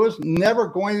 It was never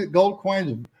gold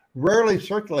coins rarely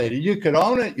circulated. You could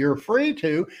own it, you're free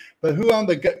to, but who owned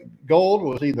the gold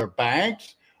was either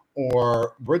banks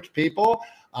or rich people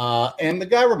and the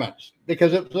governments,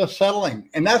 because it was a settling,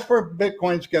 and that's where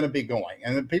Bitcoin's going to be going.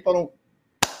 And then people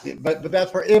don't, but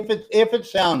that's where, if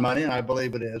it's sound money, and I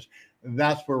believe it is,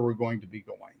 that's where we're going to be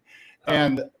going.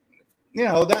 And you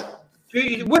know that. I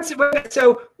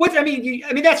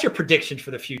mean, that's your prediction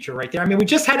for the future, right there. I mean, we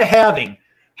just had a halving.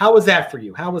 How was that for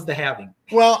you? How was the halving?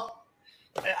 Well,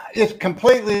 it's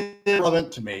completely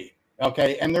irrelevant to me.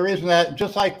 Okay, and there isn't that.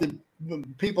 Just like the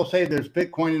people say there's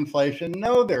Bitcoin inflation.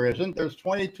 No, there isn't. There's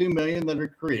 22 million that are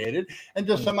created, and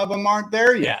just some of them aren't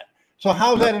there yet. So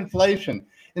how's that inflation?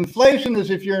 Inflation is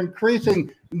if you're increasing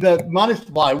the money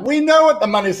supply. We know what the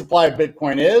money supply of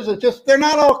Bitcoin is. It's just they're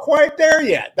not all quite there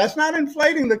yet. That's not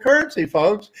inflating the currency,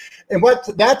 folks. And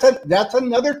that's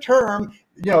another term,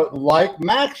 you know, like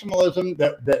maximalism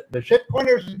that the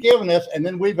shitcoiners have given us, and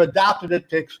then we've adopted it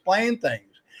to explain things.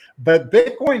 But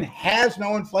Bitcoin has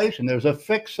no inflation. There's a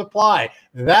fixed supply.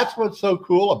 That's what's so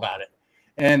cool about it.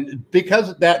 And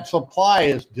because that supply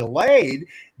is delayed,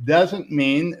 doesn't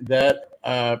mean that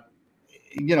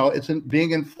you know, it's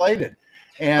being inflated.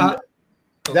 And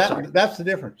that's the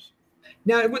difference.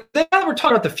 Now we're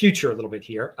talking about the future a little bit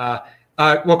here.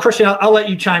 Well, Christian, I'll let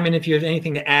you chime in if you have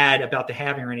anything to add about the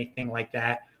halving or anything like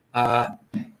that. But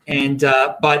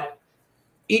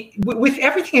with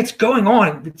everything that's going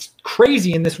on, it's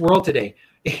crazy in this world today.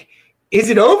 Is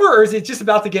it over, or is it just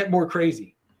about to get more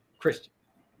crazy, Christian?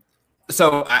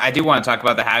 So I do want to talk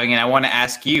about the halving, and I want to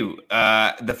ask you,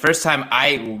 the first time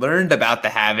I learned about the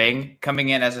halving, coming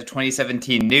in as a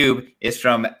 2017 noob, is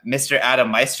from Mr.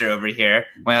 Adam Meister over here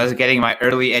when I was getting my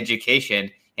early education.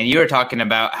 And you were talking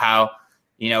about how,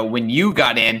 you know, when you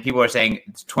got in, people were saying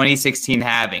it's 2016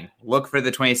 halving. Look for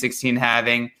the 2016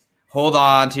 halving. Hold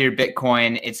on to your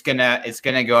Bitcoin. It's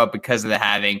gonna go up because of the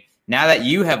halving. Now that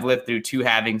you have lived through two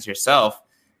halvings yourself,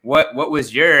 what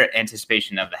was your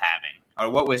anticipation of the halving? Or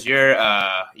what was your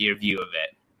view of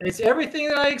it? It's everything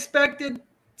that I expected.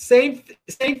 Same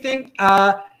thing.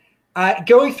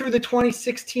 Going through the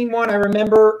 2016 one, I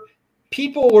remember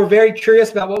people were very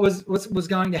curious about what was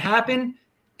going to happen,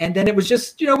 and then it was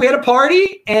just, you know, we had a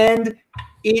party, and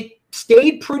it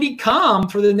stayed pretty calm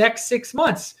for the next 6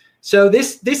 months. So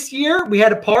this year we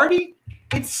had a party.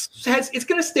 It's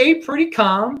going to stay pretty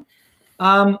calm.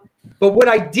 But what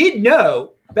I did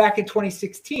know back in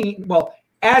 2016, well,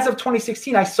 as of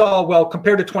 2016, I saw, well,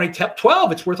 compared to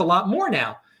 2012, it's worth a lot more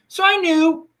now. So I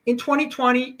knew in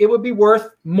 2020 it would be worth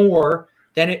more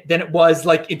than it was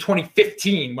like in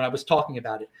 2015 when I was talking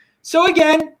about it. So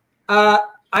again,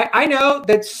 I know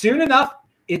that soon enough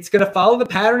it's going to follow the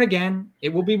pattern again. It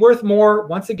will be worth more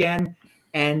once again,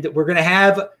 and we're going to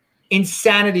have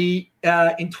insanity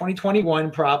in 2021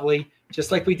 probably, just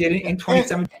like we did in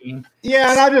 2017.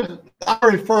 Yeah, and I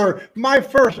refer, my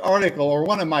first article, or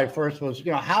one of my first, was,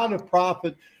 you know, how to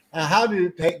profit, how to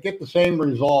get the same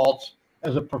results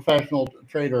as a professional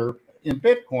trader in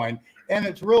Bitcoin. And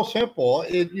it's real simple.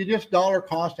 You just dollar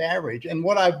cost average. And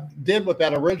what I did with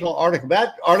that original article,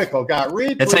 that article got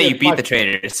retweeted. That's how you beat the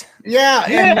traders. Yeah,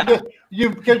 and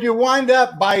because you wind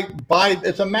up by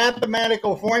it's a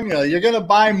mathematical formula. You're going to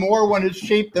buy more when it's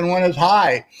cheap than when it's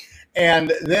high.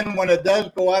 And then when it does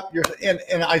go up,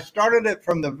 and I started it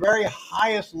from the very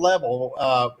highest level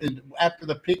after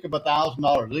the peak of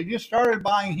 $1,000. If you started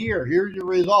buying here, here's your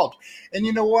results. And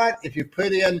you know what? If you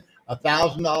put in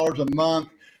 $1,000 a month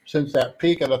since that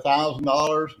peak of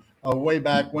 $1,000 way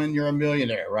back when, you're a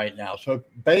millionaire right now. So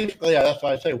basically, that's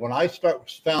why I say when I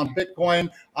found Bitcoin,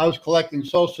 I was collecting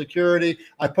Social Security.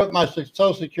 I put my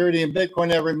Social Security in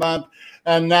Bitcoin every month,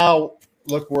 and now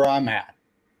look where I'm at.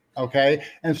 Okay.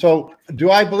 And so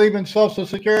do I believe in Social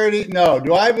Security? No.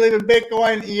 Do I believe in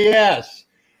Bitcoin? Yes.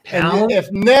 And it's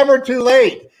never too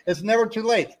late. It's never too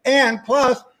late. And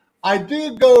plus, I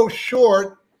do go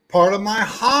short part of my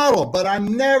hodl, but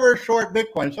I'm never short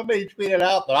Bitcoin. Somebody tweeted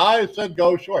out that I said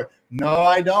go short. No,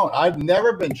 I don't. I've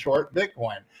never been short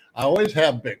Bitcoin. I always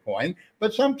have Bitcoin,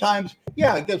 but sometimes,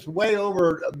 yeah, it gets way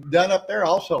overdone up there.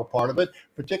 Also part of it,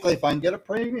 particularly if I can get a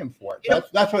premium for it.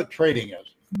 That's what trading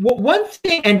is. Well, one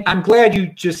thing, and I'm glad you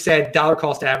just said dollar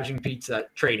cost averaging pizza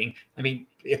trading. I mean,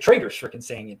 a trader's freaking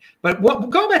saying it. But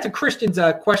going back to Christian's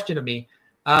question of me,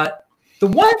 the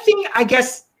one thing I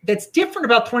guess that's different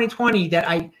about 2020 that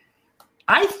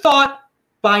I thought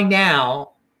by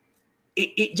now,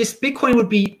 it just Bitcoin would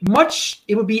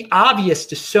be obvious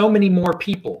to so many more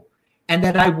people, and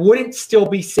that I wouldn't still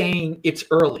be saying it's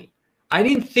early. I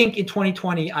didn't think in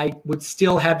 2020 I would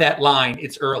still have that line,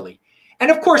 it's early. And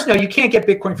of course, no, you can't get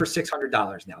Bitcoin for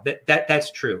 $600 now.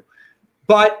 That's true,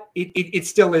 but it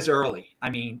still is early. I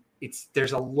mean,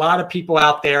 there's a lot of people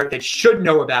out there that should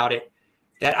know about it.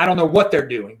 That I don't know what they're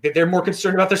doing. That they're more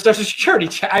concerned about their Social Security.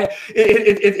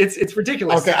 It's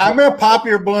ridiculous. Okay, I'm going to pop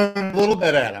your balloon a little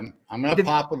bit, Adam. I'm going to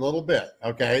pop a little bit.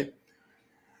 Okay.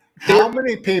 How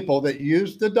many people that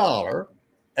used the dollar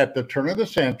at the turn of the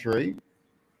century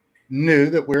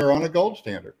knew that we were on a gold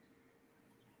standard?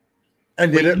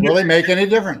 And did it really make any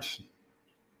difference?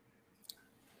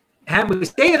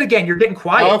 Say it again. You're getting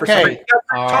quiet. Okay. For somebody.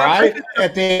 All right.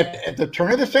 At the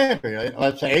turn of the century,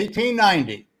 let's say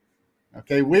 1890.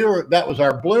 Okay, that was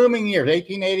our blooming years,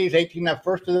 1880s,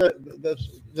 first of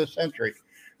the century,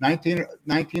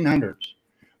 1900s.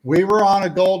 We were on a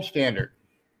gold standard.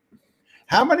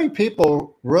 How many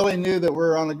people really knew that we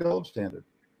were on a gold standard?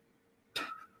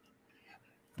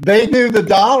 They knew the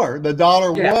dollar. The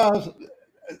dollar was,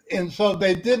 and so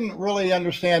they didn't really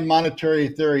understand monetary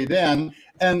theory then.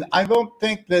 And I don't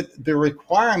think that the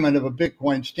requirement of a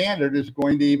Bitcoin standard is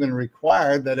going to even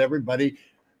require that everybody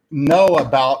know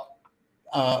about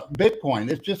Bitcoin.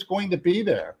 It's just going to be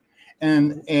there,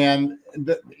 and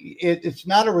it's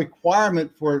not a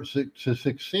requirement for it to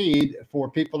succeed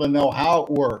for people to know how it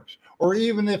works, or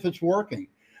even if it's working.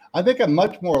 I think a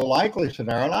much more likely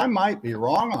scenario, and I might be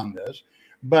wrong on this,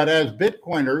 but as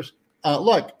Bitcoiners,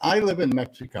 look, I live in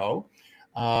Mexico.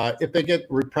 If they get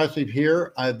repressive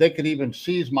here, they could even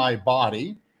seize my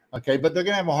body. Okay, but they're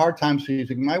going to have a hard time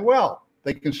seizing my wealth.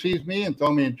 They can seize me and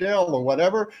throw me in jail or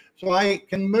whatever, so I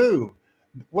can move.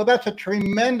 Well, that's a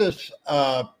tremendous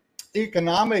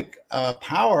economic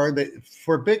power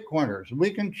for Bitcoiners.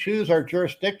 We can choose our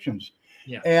jurisdictions.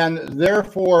 Yeah. And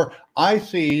therefore, I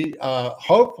see,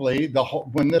 hopefully,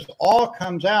 when this all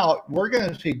comes out, we're going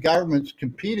to see governments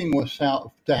competing with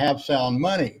to have sound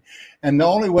money. And the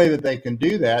only way that they can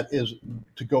do that is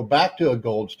to go back to a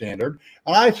gold standard.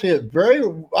 And I see it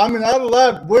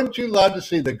wouldn't you love to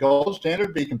see the gold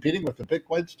standard be competing with the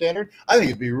Bitcoin standard? I think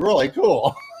it'd be really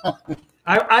cool.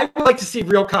 I would like to see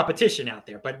real competition out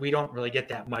there, but we don't really get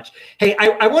that much. Hey,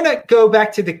 I want to go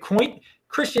back to the coin.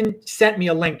 Christian sent me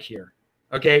a link here.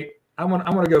 Okay, I want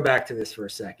to go back to this for a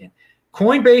second.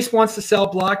 Coinbase wants to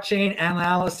sell blockchain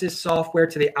analysis software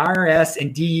to the IRS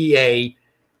and DEA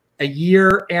a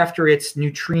year after its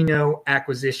Neutrino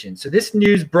acquisition. So this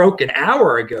news broke an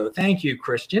hour ago. Thank you,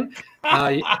 Christian.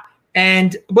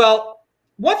 And well,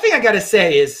 one thing I got to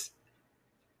say is,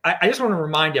 I just want to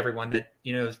remind everyone that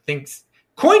thinks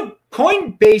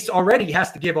Coinbase already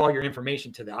has to give all your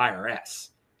information to the IRS.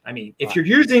 I mean, if you're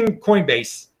using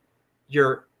Coinbase,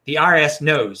 the IRS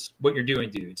knows what you're doing,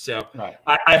 dude. So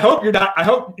I hope you're not. I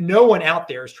hope no one out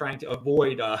there is trying to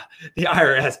avoid the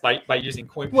IRS by using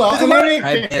Coinbase. Well,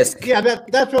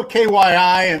 that's what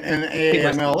KYI and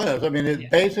AML is. I mean,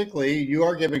 basically you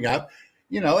are giving up,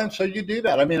 and so you do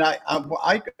that. I mean,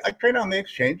 I trade on the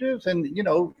exchanges, and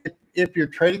if you're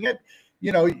trading it,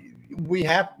 you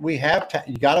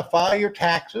got to file your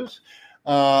taxes.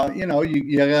 You got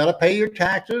to pay your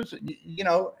taxes.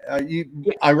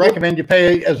 I recommend you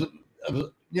pay as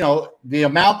the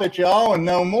amount that you owe and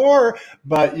no more.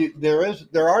 But there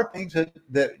are things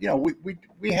that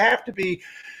we have to be.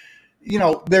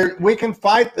 We can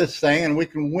fight this thing and we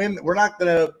can win. We're not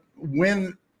going to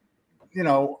win.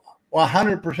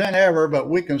 100% ever, but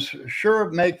we can sure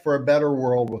make for a better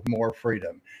world with more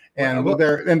freedom. And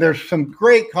there's some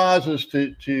great causes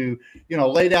to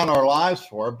lay down our lives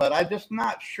for, but I'm just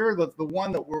not sure that the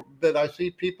one that I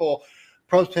see people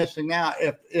protesting now,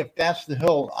 if that's the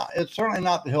hill, it's certainly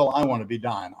not the hill I want to be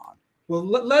dying on. Well,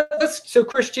 let's. So,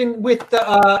 Christian, with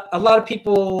a lot of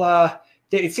people,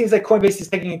 it seems like Coinbase is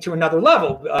taking it to another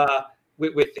level.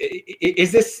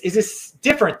 Is this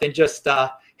different than just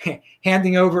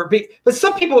handing over? But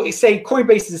some people say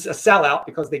Coinbase is a sellout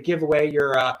because they give away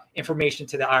your information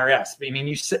to the IRS. I mean,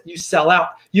 you sell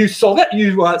out. You sold it.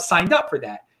 You signed up for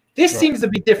that. This seems to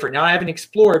be different. Now, I haven't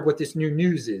explored what this new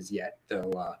news is yet,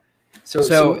 though.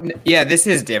 So yeah, this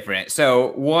is different.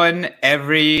 So one,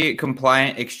 every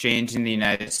compliant exchange in the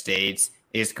United States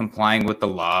is complying with the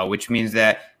law, which means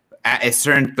that at a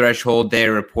certain threshold,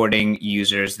 they're reporting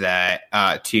users that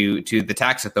to the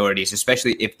tax authorities,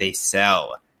 especially if they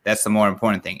sell. That's the more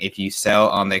important thing. If you sell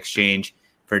on the exchange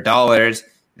for dollars,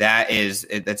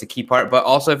 that's a key part. But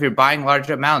also, if you're buying large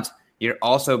amounts, you're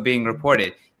also being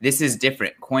reported. This is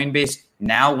different. Coinbase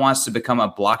now wants to become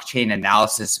a blockchain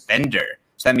analysis vendor.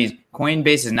 So that means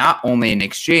Coinbase is not only an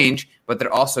exchange, but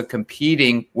they're also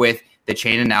competing with the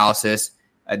chain analysis,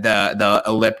 the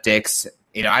elliptics.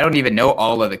 I don't even know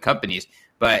all of the companies,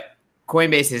 but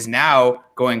Coinbase is now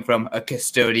going from a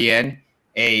custodian,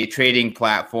 a trading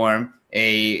platform,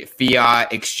 a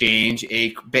fiat exchange,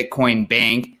 a Bitcoin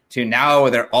bank, to now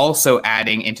they're also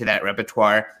adding into that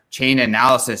repertoire chain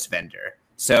analysis vendor.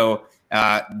 So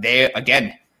they're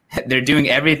doing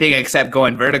everything except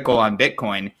going vertical on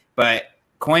Bitcoin, but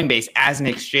Coinbase as an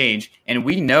exchange, and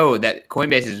we know that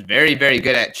Coinbase is very, very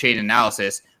good at chain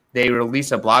analysis. They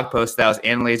released a blog post that was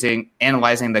analyzing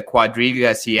the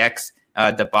Quadriga CX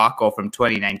debacle from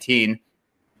 2019.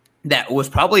 That was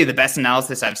probably the best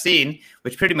analysis I've seen,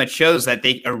 which pretty much shows that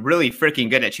they are really freaking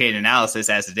good at chain analysis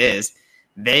as it is.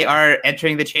 They are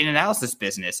entering the chain analysis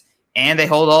business, and they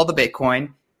hold all the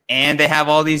Bitcoin, and they have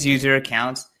all these user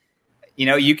accounts.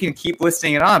 You can keep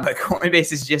listing it on, but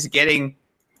Coinbase is just getting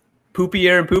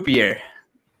poopier and poopier.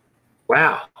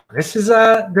 Wow, this is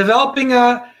a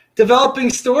developing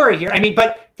story here. I mean,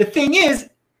 but the thing is,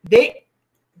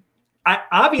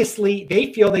 obviously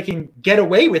they feel they can get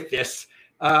away with this,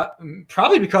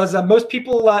 probably because most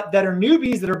people that are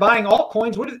newbies that are buying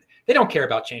altcoins, they don't care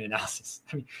about chain analysis.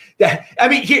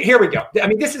 Here we go. I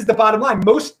mean, this is the bottom line.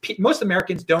 Most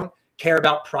Americans don't care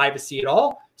about privacy at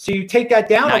all. So you take that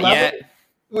down a level. Yet.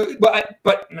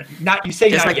 But not you say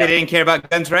just not like yet. They didn't care about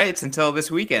guns rights until this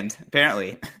weekend,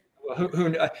 apparently.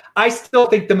 I still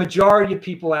think the majority of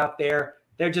people out there,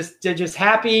 they're just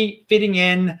happy fitting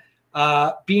in,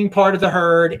 being part of the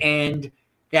herd, and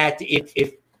that if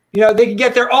they can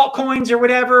get their altcoins or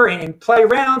whatever and play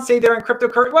around, say they're in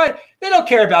cryptocurrency, what they don't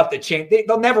care about the chain.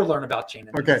 They'll never learn about chain.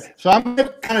 Okay, so I'm going to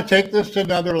kind of take this to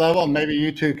another level, and maybe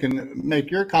you two can make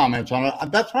your comments on it.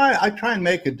 That's why I try and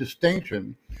make a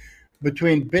distinction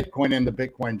between Bitcoin and the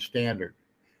Bitcoin standard,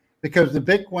 because the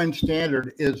Bitcoin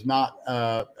standard is not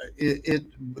the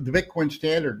Bitcoin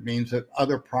standard means that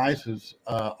other prices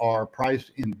are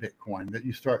priced in Bitcoin, that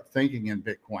you start thinking in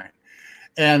Bitcoin.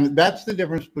 And that's the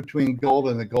difference between gold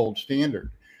and the gold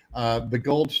standard. The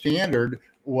gold standard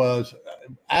was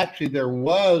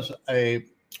the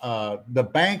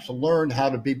banks learned how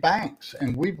to be banks,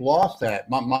 and we've lost that.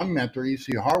 My mentor,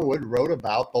 E.C. Harwood, wrote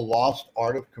about the lost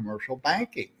art of commercial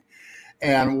banking.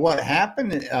 And what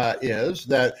happened is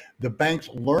that the banks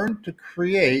learned to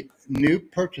create new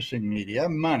purchasing media,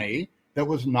 money, that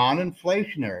was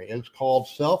non-inflationary. It's called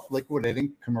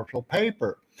self-liquidating commercial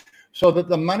paper. So that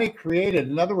the money created,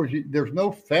 in other words, there's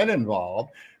no Fed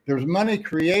involved. There's money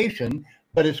creation,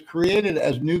 but it's created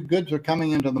as new goods are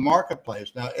coming into the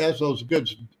marketplace. Now, as those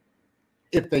goods,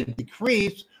 if they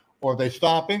decrease or they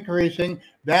stop increasing,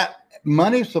 that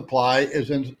money supply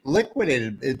is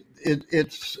liquidated.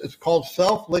 It's called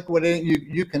self-liquidating.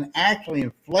 You can actually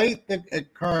inflate the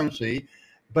currency,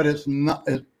 but it's not.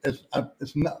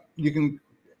 You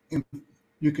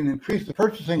can increase the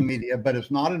purchasing media, but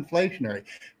it's not inflationary,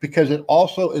 because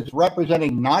it's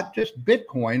representing not just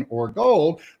Bitcoin or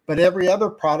gold, but every other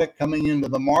product coming into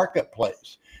the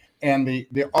marketplace. And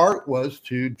the art was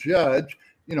to judge,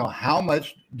 how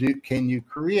much can you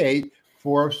create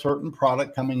for a certain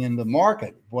product coming into the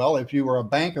market. Well, if you were a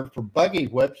banker for buggy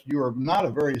whips, you were not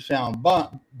a very sound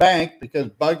bank, because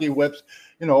buggy whips,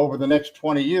 over the next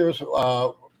 20 years,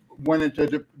 went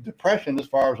into depression as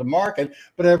far as the market,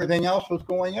 but everything else was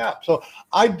going up. So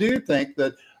I do think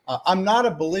that I'm not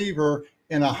a believer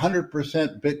in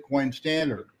 100% Bitcoin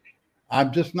standard.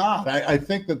 I'm just not. I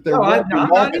think that there will be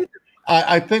market.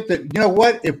 I think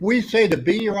that, if we say to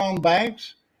be your own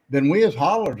banks, then we as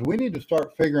hodlers, we need to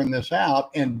start figuring this out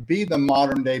and be the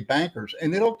modern day bankers.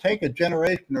 And it'll take a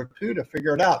generation or two to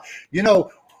figure it out. You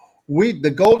know, the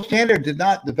gold standard did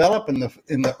not develop in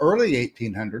the early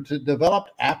 1800s. It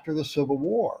developed after the Civil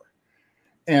War.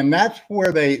 And that's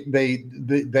where they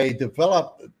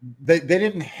developed, they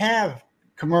didn't have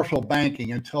commercial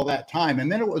banking until that time.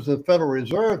 And then it was the Federal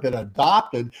Reserve that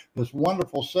adopted this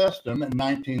wonderful system in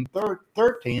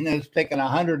 1913, and it's taken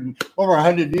over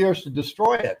 100 years to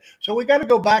destroy it. So we got to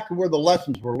go back to where the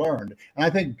lessons were learned. And I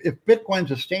think if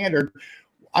Bitcoin's a standard,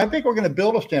 I think we're going to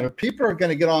build a standard. People are going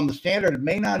to get on the standard and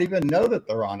may not even know that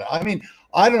they're on it. I mean,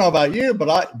 I don't know about you,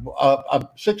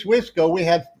 but 6 weeks ago, we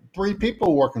had 3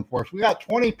 people working for us. We got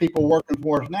 20 people working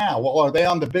for us now. Well, are they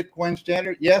on the Bitcoin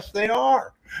standard? Yes, they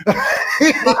are.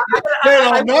 They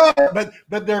don't know it,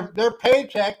 but their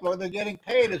paycheck, or they're getting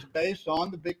paid, is based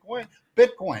on the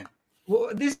Bitcoin.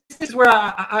 Well, this is where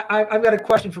I've got a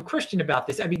question for Christian about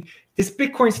this. I mean, this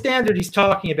Bitcoin standard he's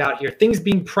talking about here, things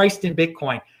being priced in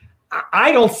Bitcoin,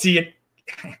 I don't see it.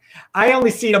 I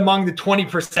only see it among the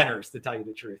 20%ers, to tell you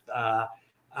the truth.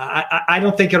 I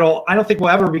don't think we'll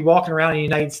ever be walking around in the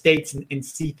United States and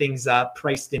see things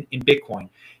priced in Bitcoin.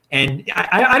 And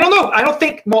I don't know. I don't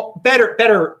think better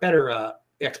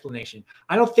explanation.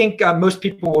 I don't think most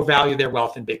people will value their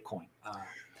wealth in Bitcoin.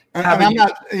 And I'm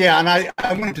not. Yeah, and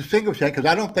I want to distinguish that because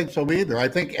I don't think so either. I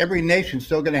think every nation's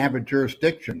still going to have a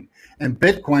jurisdiction, and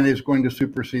Bitcoin is going to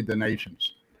supersede the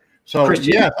nations. So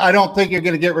yes, I don't think you're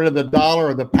going to get rid of the dollar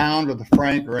or the pound or the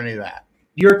franc or any of that.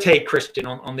 Your take, Christian,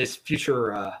 on this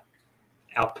future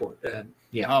output?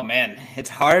 Yeah. Oh man,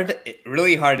 it's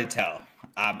really hard to tell.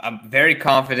 I'm very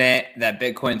confident that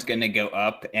Bitcoin's going to go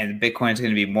up and Bitcoin's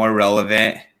going to be more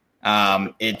relevant.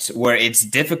 It's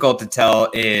difficult to tell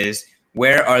is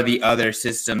where are the other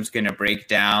systems going to break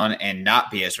down and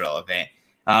not be as relevant.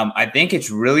 I think it's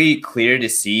really clear to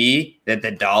see that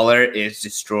the dollar is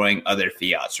destroying other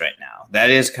fiats right now. That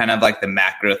is kind of like the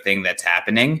macro thing that's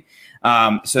happening.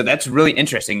 So that's really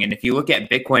interesting. And if you look at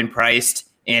Bitcoin priced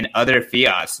in other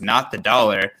fiats, not the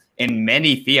dollar, in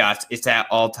many fiats, it's at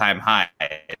all-time highs.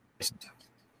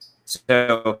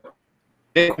 So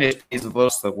Bitcoin is the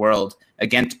lowest in the world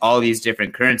against all these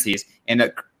different currencies.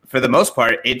 And for the most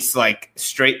part, it's like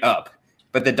straight up.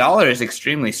 But the dollar is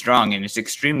extremely strong and it's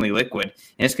extremely liquid.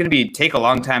 And it's going to take a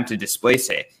long time to displace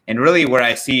it. And really where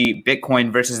I see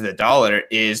Bitcoin versus the dollar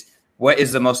is what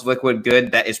is the most liquid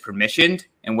good that is permissioned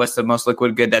and what's the most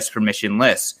liquid good that's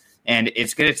permissionless. And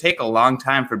it's going to take a long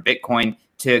time for Bitcoin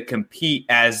to compete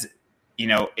as,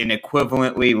 an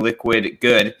equivalently liquid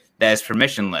good that is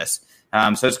permissionless.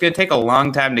 So it's going to take a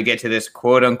long time to get to this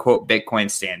quote unquote Bitcoin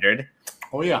standard.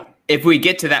 Oh yeah. If we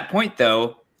get to that point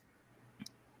though,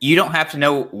 you don't have to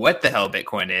know what the hell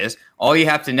Bitcoin is. All you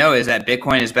have to know is that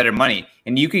Bitcoin is better money.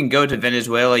 And you can go to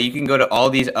Venezuela, you can go to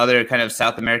all these other kind of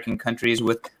South American countries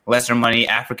with lesser money,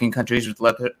 African countries with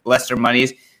lesser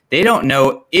monies. They don't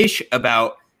know ish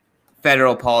about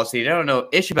federal policy. They don't know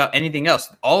ish about anything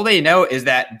else. All they know is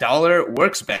that dollar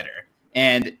works better.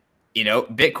 And,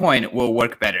 Bitcoin will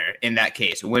work better in that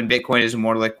case. When Bitcoin is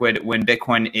more liquid, when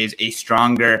Bitcoin is a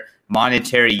stronger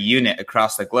monetary unit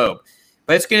across the globe.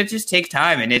 But it's going to just take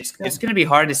time, and it's going to be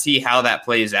hard to see how that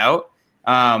plays out.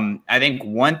 I think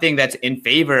one thing that's in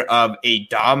favor of a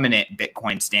dominant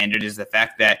Bitcoin standard is the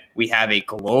fact that we have a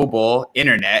global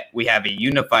internet, we have a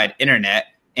unified internet,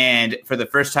 and for the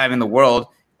first time in the world,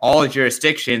 all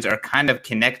jurisdictions are kind of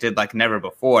connected like never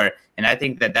before. And I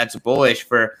think that that's bullish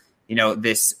for,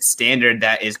 this standard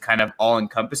that is kind of all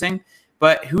encompassing.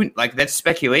 But that's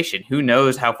speculation. Who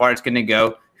knows how far it's going to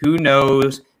go? Who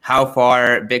knows how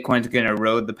far Bitcoin's going to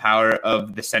erode the power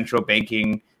of the central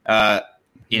banking,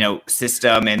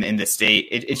 system and the state?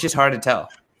 It's just hard to tell.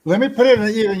 Let me put it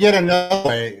in yet another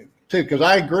way, too, because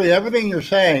I agree. Everything you're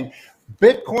saying,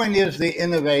 Bitcoin is the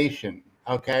innovation,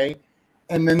 okay?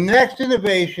 And the next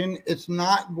innovation, it's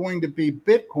not going to be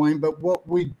Bitcoin, but what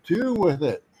we do with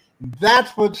it.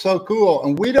 That's what's so cool.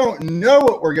 And we don't know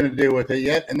what we're going to do with it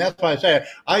yet. And that's why I say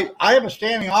I have a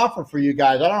standing offer for you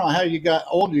guys. I don't know how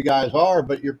old you guys are,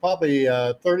 but you're probably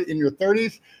in your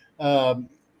 30s.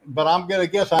 But I'm going to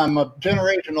guess I'm a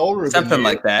generation older. Something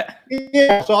like that.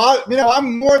 Yeah. So,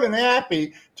 I'm more than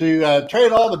happy to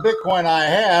trade all the Bitcoin I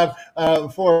have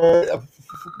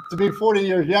to be 40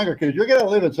 years younger, because you're going to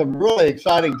live in some really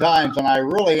exciting times. And I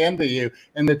really envy you.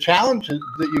 And the challenges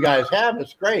that you guys have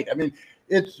is great. I mean,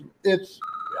 it's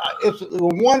a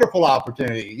wonderful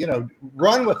opportunity,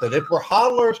 run with it. If we're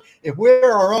hodlers, if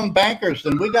we're our own bankers,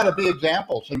 then we got to be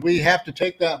examples, and we have to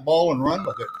take that ball and run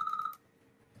with it.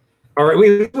 All right.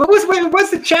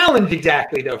 What's the challenge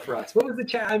exactly though for us? What was the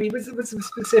challenge? I mean, what's the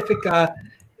specific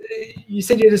you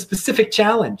said you had a specific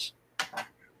challenge.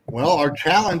 Well, our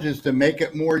challenge is to make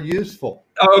it more useful.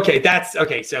 Oh, okay. That's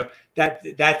okay. So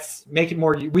that's make it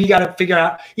more. We got to figure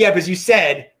out. Yeah, because you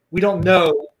said we don't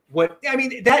know what. I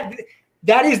mean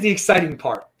that is the exciting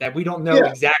part, that we don't know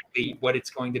exactly what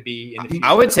it's going to be in the future.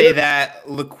 I would say that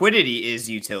liquidity is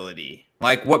utility.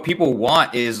 Like what people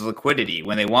want is liquidity.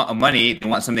 When they want money, they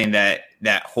want something that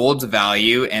holds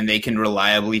value and they can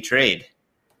reliably trade.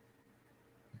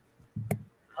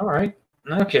 All right.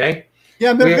 Okay.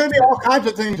 Yeah, there's going to be all kinds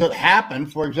of things that happen.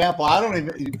 For example,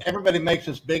 everybody makes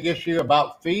this big issue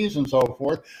about fees and so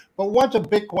forth. But once a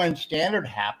Bitcoin standard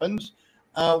happens,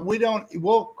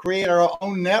 we'll create our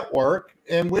own network,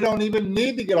 and we don't even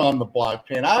need to get on the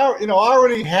blockchain. I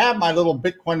already have my little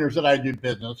Bitcoiners that I do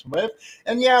business with,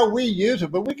 and we use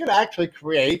it, but we could actually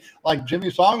create, like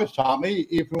Jimmy Song has taught me,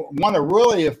 if you want a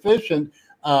really efficient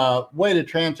way to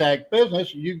transact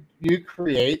business, you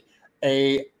create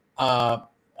a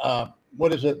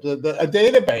a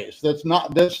database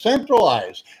that's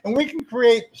centralized, and we can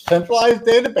create centralized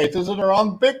databases that are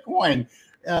on Bitcoin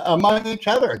among each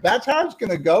other. That's how it's going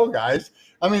to go, guys.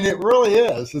 I mean, it really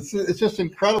is. It's just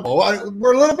incredible.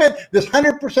 We're a little bit, this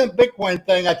 100% Bitcoin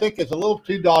thing, I think, is a little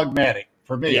too dogmatic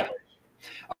for me. Yeah.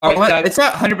 Well, it's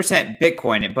not 100%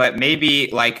 Bitcoin, but maybe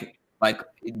like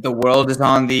the world is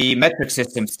on the metric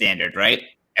system standard, right?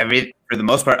 For the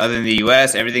most part, other than the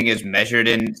US, everything is measured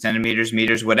in centimeters,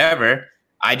 meters, whatever.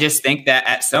 I just think that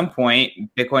at some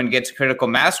point, Bitcoin gets critical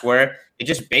mass where it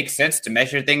just makes sense to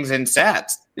measure things in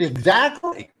sats.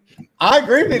 Exactly. I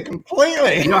agree with you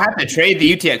completely. You don't have to trade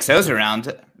the UTXOs around.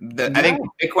 I think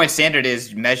Bitcoin standard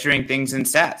is measuring things in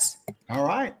sats. All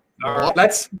right.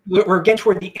 We're getting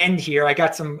toward the end here. I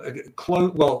got some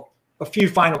a few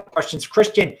final questions.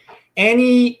 Christian,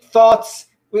 any thoughts?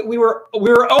 We were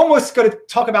almost going to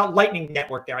talk about Lightning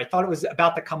Network there. I thought it was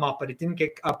about to come up, but it didn't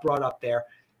get brought up there.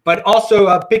 But also,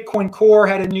 Bitcoin Core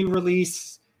had a new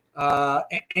release.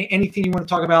 Anything you want to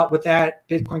talk about with that?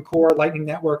 Bitcoin Core, Lightning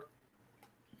Network?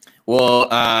 Well,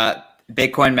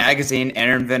 Bitcoin Magazine,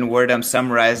 Aaron Van Werdum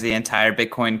summarized the entire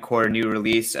Bitcoin Core new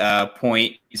release,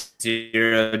 0.020.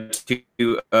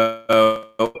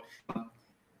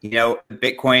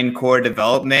 Bitcoin Core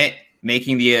development,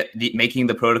 making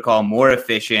the protocol more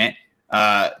efficient,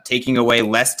 taking away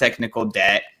less technical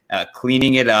debt,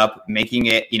 cleaning it up, making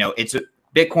it, it's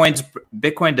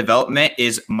Bitcoin development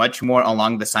is much more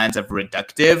along the lines of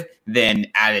reductive than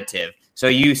additive. So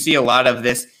you see a lot of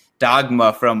this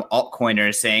dogma from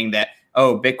altcoiners saying that,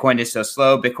 Bitcoin is so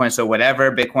slow, Bitcoin so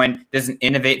whatever, Bitcoin doesn't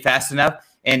innovate fast enough.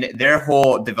 And their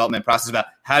whole development process about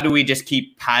how do we just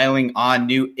keep piling on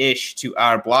new ish to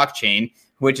our blockchain,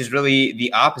 which is really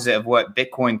the opposite of what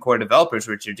Bitcoin Core developers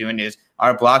are doing. Is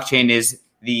our blockchain is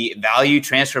the value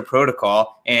transfer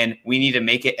protocol, and we need to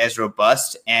make it as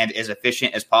robust and as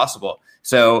efficient as possible.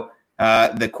 So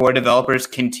the core developers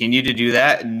continue to do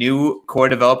that. New core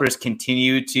developers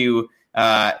continue to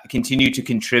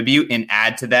contribute and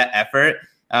add to that effort.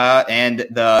 And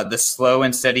the slow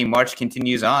and steady march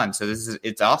continues on. So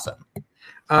it's awesome.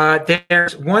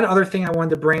 There's one other thing I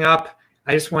wanted to bring up.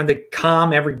 I just wanted to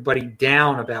calm everybody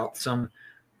down about some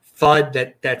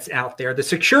FUD that's out there. The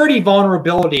security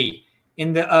vulnerability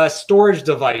in the storage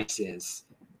devices.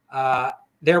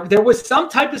 There was some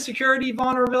type of security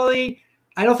vulnerability.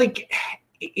 I don't think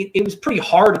it was pretty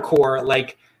hardcore,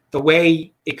 like the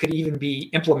way it could even be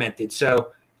implemented.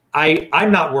 So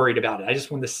I'm not worried about it. I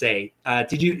just wanted to say,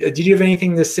 did you have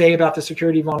anything to say about the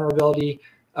security vulnerability,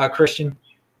 Christian?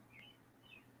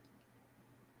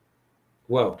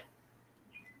 Whoa.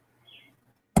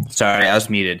 Sorry, I was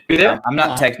muted. You there? I'm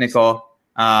not technical.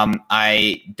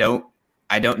 I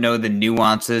don't know the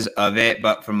nuances of it,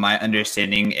 but from my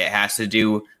understanding, it has to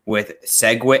do with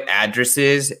SegWit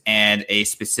addresses and a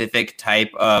specific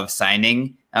type of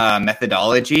signing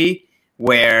methodology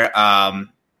where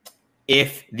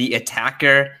if the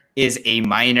attacker is a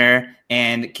miner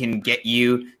and can get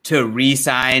you to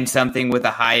re-sign something with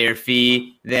a higher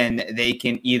fee, then they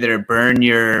can either burn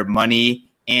your money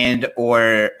and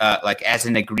or like as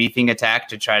in a griefing attack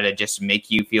to try to just make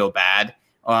you feel bad,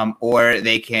 or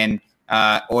they can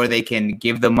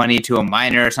give the money to a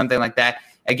miner or something like that.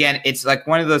 Again, it's like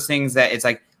one of those things that it's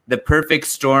like the perfect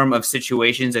storm of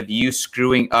situations of you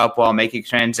screwing up while making a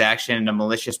transaction and a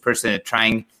malicious person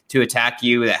trying to attack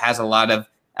you that has a lot of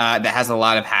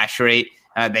hash rate.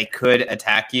 They could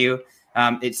attack you.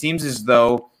 It seems as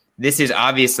though this is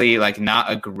obviously like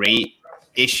not a great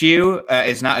issue.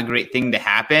 It's not a great thing to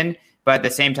happen. But at the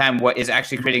same time, what is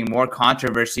actually creating more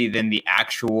controversy than the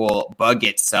actual bug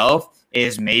itself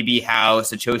is maybe how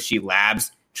Satoshi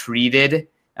Labs treated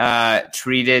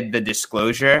the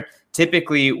disclosure.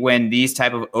 typically when these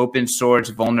type of open source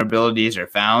vulnerabilities are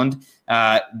found,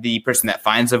 the person that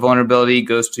finds the vulnerability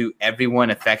goes to everyone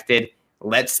affected,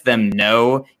 lets them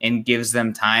know, and gives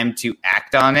them time to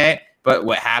act on it. But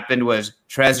what happened was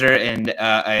Trezor and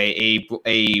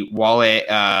a wallet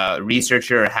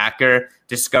researcher or hacker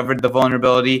discovered the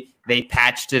vulnerability. They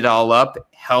patched it all up,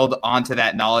 held onto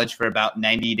that knowledge for about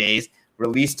 90 days,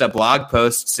 released a blog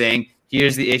post saying,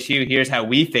 here's the issue, here's how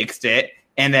we fixed it.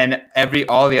 And then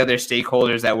all the other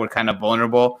stakeholders that were kind of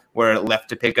vulnerable were left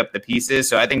to pick up the pieces.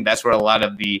 So I think that's where a lot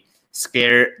of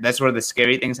that's where the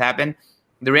scary things happen.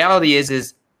 The reality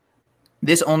is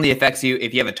this only affects you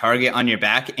if you have a target on your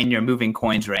back and you're moving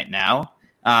coins right now.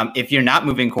 If you're not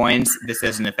moving coins, this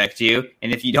doesn't affect you.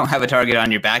 And if you don't have a target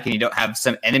on your back and you don't have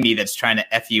some enemy that's trying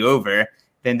to F you over,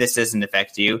 then this doesn't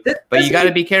affect you. But you got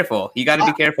to be careful. You got to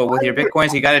be careful with your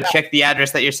Bitcoins. You got to check the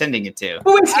address that you're sending it to.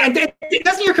 Well,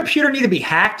 doesn't your computer need to be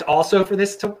hacked also for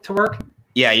this to work?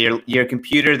 Yeah, your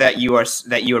computer that you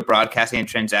are broadcasting a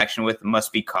transaction with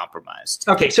must be compromised.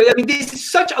 Okay, so I mean, this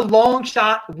is such a long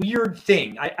shot, weird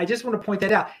thing. I just want to point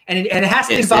that out, and it has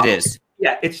to involve. It is.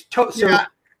 Yeah, it's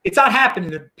it's not happening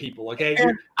to people. Okay,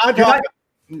 I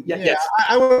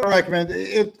would recommend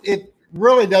it. It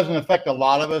really doesn't affect a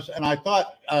lot of us, and I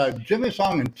thought Jimmy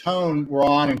Song and Tone were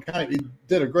on and kind of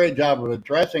did a great job of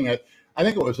addressing it. I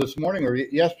think it was this morning or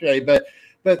yesterday, but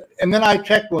and then I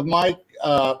checked with Mike.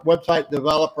 Website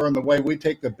developer and the way we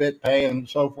take the BitPay and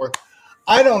so forth.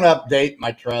 I don't update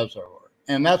my Trezor,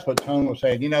 and that's what Tone was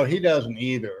saying. He doesn't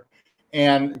either.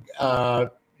 And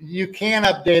you can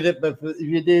update it, but if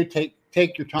you do,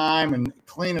 take your time and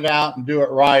clean it out and do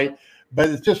it right. But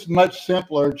it's just much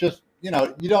simpler. Just you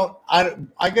don't.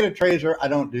 I get a Trezor. I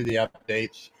don't do the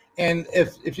updates. And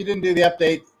if you didn't do the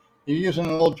update, you're using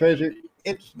an old Trezor.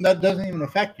 That doesn't even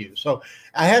affect you. So it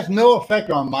has no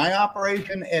effect on my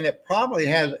operation, and it probably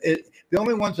has it. The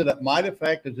only ones that it might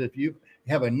affect is if you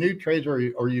have a new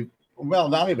Trezor or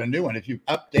not even a new one, if you've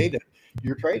updated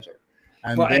your Trezor.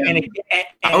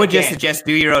 I would just suggest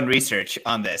do your own research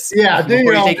on this. Yeah,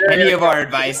 before you take any of our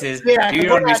advices. Do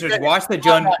your own research. Watch the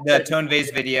Tone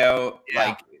Vase video.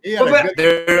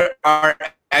 There are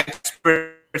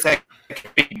experts that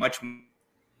can be much more.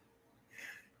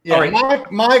 Yeah, all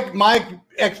right. My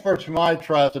experts from my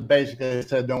trust have basically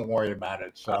said, don't worry about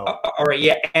it. So, all right,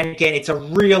 yeah, and again, it's a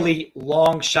really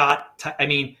long shot. I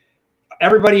mean,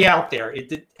 everybody out there,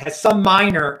 it has some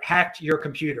miner hacked your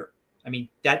computer. I mean,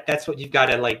 that's what you've got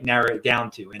to narrow it down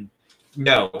to. And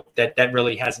no, that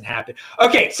really hasn't happened.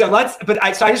 Okay, so I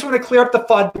just want to clear up the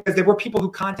FUD because there were people who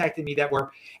contacted me that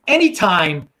were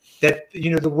anytime that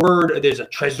the word there's a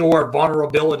Trezor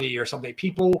vulnerability or something,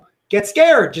 people get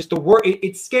scared. Just the word,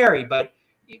 it's scary. But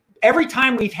every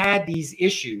time we've had these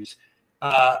issues,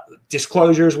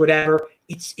 disclosures, whatever,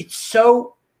 it's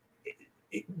so.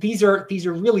 These are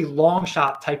really long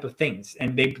shot type of things,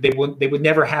 and they would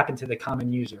never happen to the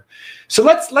common user. So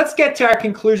let's get to our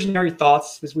conclusionary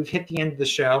thoughts because we've hit the end of the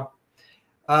show.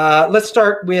 Let's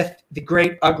start with the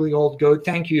great ugly old goat.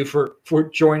 Thank you for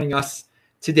joining us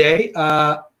today.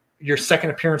 Your second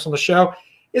appearance on the show.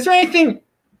 Is there anything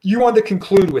you wanted to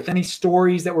conclude with? Any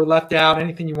stories that were left out?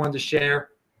 Anything you wanted to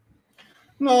share?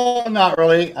 No, not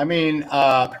really. I mean,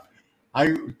 I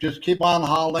just keep on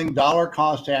holding dollar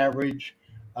cost average.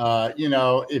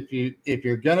 If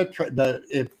you're gonna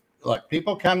look,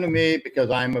 people come to me because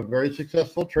I'm a very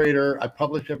successful trader. I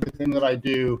publish everything that I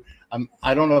do.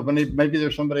 I don't know if maybe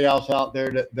there's somebody else out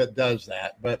there that does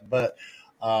that, but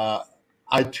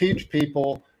I teach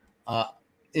people.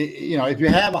 If you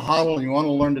have a hodl and you want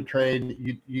to learn to trade,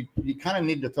 you kind of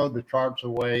need to throw the charts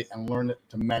away and learn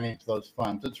to manage those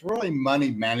funds. It's really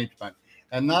money management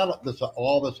and not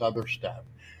all this other stuff.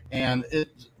 And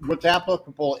what's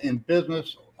applicable in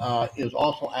business is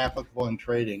also applicable in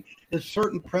trading. There's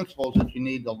certain principles that you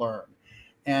need to learn.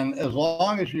 And as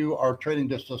long as you are trading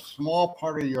just a small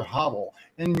part of your hodl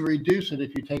and you reduce it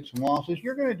if you take some losses,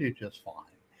 you're going to do just fine.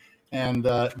 And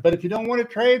but if you don't want to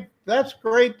trade, that's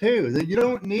great too. You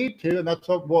don't need to, and that's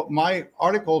what my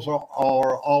articles are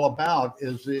all about.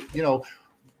 Is that,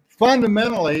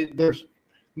 fundamentally, there's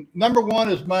number one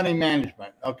is money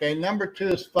management. Okay, number two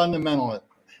is fundamental.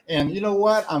 And you know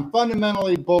what? I'm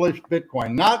fundamentally bullish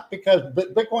Bitcoin, not because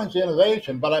Bitcoin's the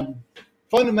innovation, but I'm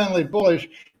fundamentally bullish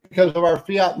because of our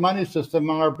fiat money system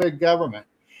and our big government.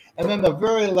 And then the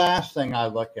very last thing I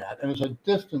look at, and it's a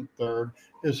distant third,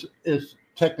 is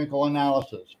technical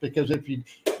analysis. Because if you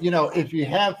can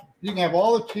have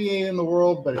all the TA in the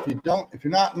world, but if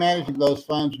you're not managing those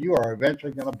funds, you are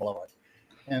eventually going to blow it.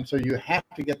 And so you have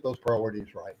to get those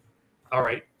priorities right. All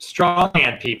right. Strong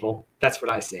hand, people. That's what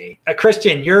I say.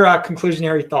 Christian, your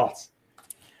conclusionary thoughts.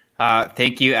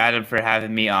 Thank you, Adam, for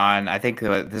having me on. I think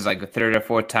this is like the third or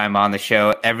fourth time on the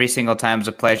show. Every single time is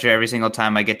a pleasure. Every single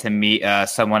time I get to meet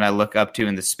someone I look up to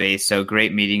in the space. So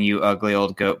great meeting you, ugly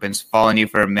old goat. Been following you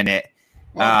for a minute.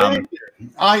 Well, thank you.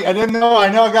 I didn't know. I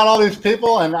know I got all these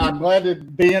people, and I'm glad to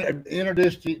be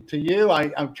introduced to you.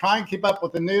 I'm trying to keep up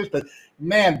with the news, but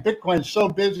man, Bitcoin's so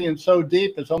busy and so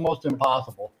deep, it's almost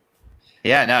impossible.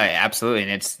 Yeah, no, absolutely.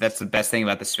 And that's the best thing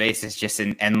about the space. It's just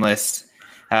an endless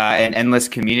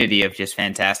community of just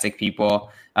fantastic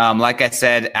people. Like I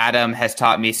said, Adam has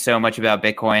taught me so much about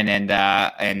Bitcoin, and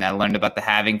I learned about the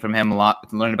halving from him a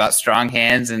lot. Learned about strong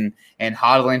hands and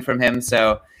hodling from him.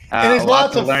 So and he's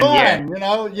lots of fun. Here. You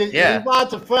know, he's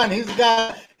lots of fun. He's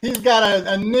got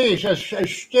a niche, a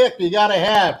shtick you got to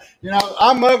have. You know,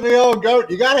 I'm ugly old goat.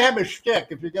 You got to have a shtick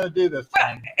if you're going to do this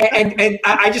thing. And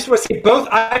I just want to say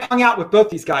I hung out with both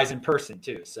these guys in person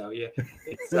too. So yeah,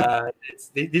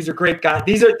 these are great guys.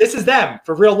 This is them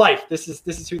for real life. This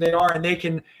is who they are, and they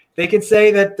can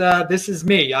say that this is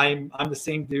me. I'm the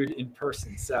same dude in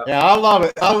person. So yeah, I love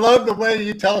it. I love the way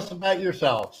you tell us about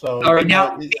yourself. So all right,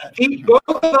 now both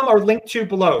of them are linked to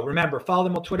below. Remember, follow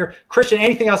them on Twitter. Christian,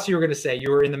 anything else you were going to say? You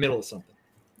were in the middle of something.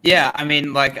 Yeah, I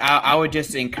mean, like I would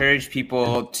just encourage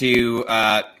people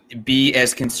to be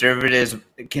as conservative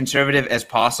as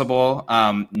possible.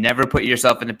 Never put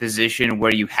yourself in a position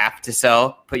where you have to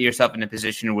sell. Put yourself in a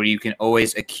position where you can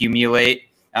always accumulate,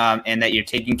 and that you're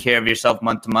taking care of yourself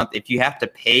month to month. If you have to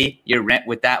pay your rent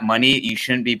with that money, you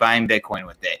shouldn't be buying Bitcoin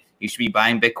with it. You should be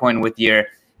buying Bitcoin with your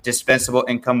dispensable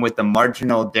income, with the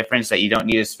marginal difference that you don't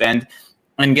need to spend.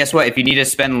 And guess what? If you need to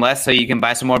spend less so you can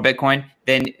buy some more Bitcoin,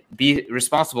 then be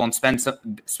responsible and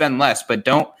spend less. But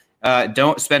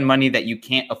don't spend money that you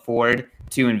can't afford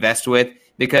to invest with,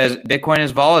 because Bitcoin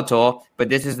is volatile. But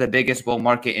this is the biggest bull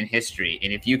market in history,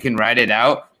 and if you can ride it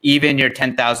out, even your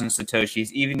 10,000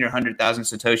 satoshis, even your 100,000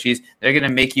 satoshis, they're going to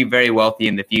make you very wealthy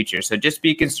in the future. So just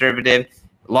be conservative,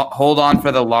 hold on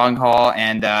for the long haul,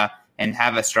 and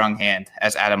have a strong hand,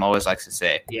 as Adam always likes to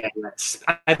say. Yeah,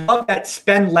 I love that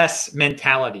spend less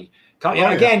mentality.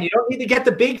 Again, you don't need to get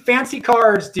the big fancy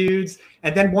cars, dudes,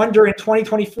 and then wonder in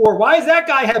 2024, why does that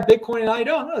guy have Bitcoin and I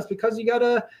don't? No, it's because you got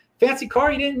a fancy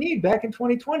car you didn't need back in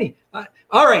 2020.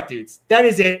 All right, dudes, that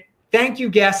is it. Thank you,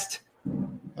 guest.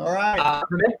 All right.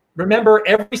 Remember,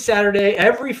 every Saturday,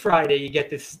 every Friday, you get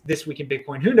this Week in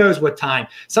Bitcoin. Who knows what time?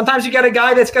 Sometimes you got a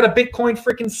guy that's got a Bitcoin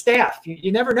freaking staff.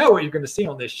 You never know what you're going to see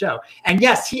on this show. And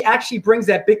yes, he actually brings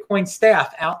that Bitcoin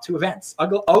staff out to events. I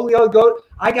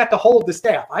got to hold the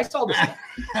staff. I saw the staff.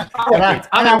 And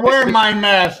I wear my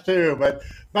mask too, but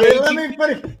let me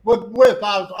finish with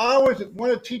I always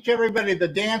want to teach everybody the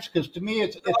dance, because to me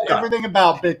it's everything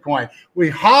about Bitcoin. We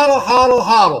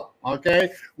hodl,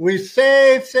 okay? We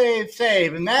save,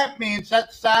 and that means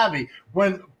that's savvy.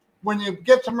 When you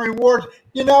get some rewards,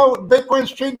 you know,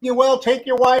 Bitcoin's treating you well, take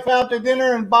your wife out to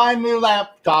dinner and buy a new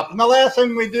laptop. And the last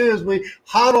thing we do is we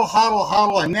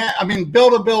hodl, and that, I mean,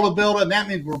 build, and that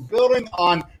means we're building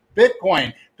on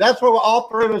Bitcoin. That's what all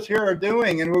three of us here are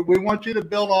doing, and we want you to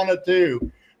build on it too.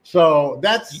 So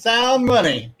that's sound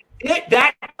money.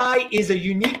 That guy is a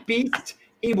unique beast.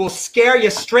 He will scare you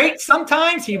straight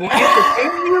sometimes. He will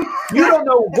entertain you. You don't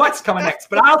know what's coming next,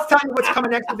 but I'll tell you what's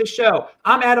coming next to the show.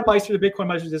 I'm Adam Meister, the Bitcoin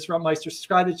Meister, Disrupt Meister.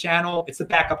 Subscribe to the channel. It's the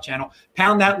backup channel.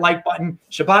 Pound that like button.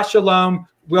 Shabbat Shalom.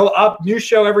 We'll up new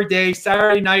show every day.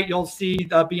 Saturday night, you'll see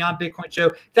the Beyond Bitcoin show.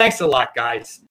 Thanks a lot, guys.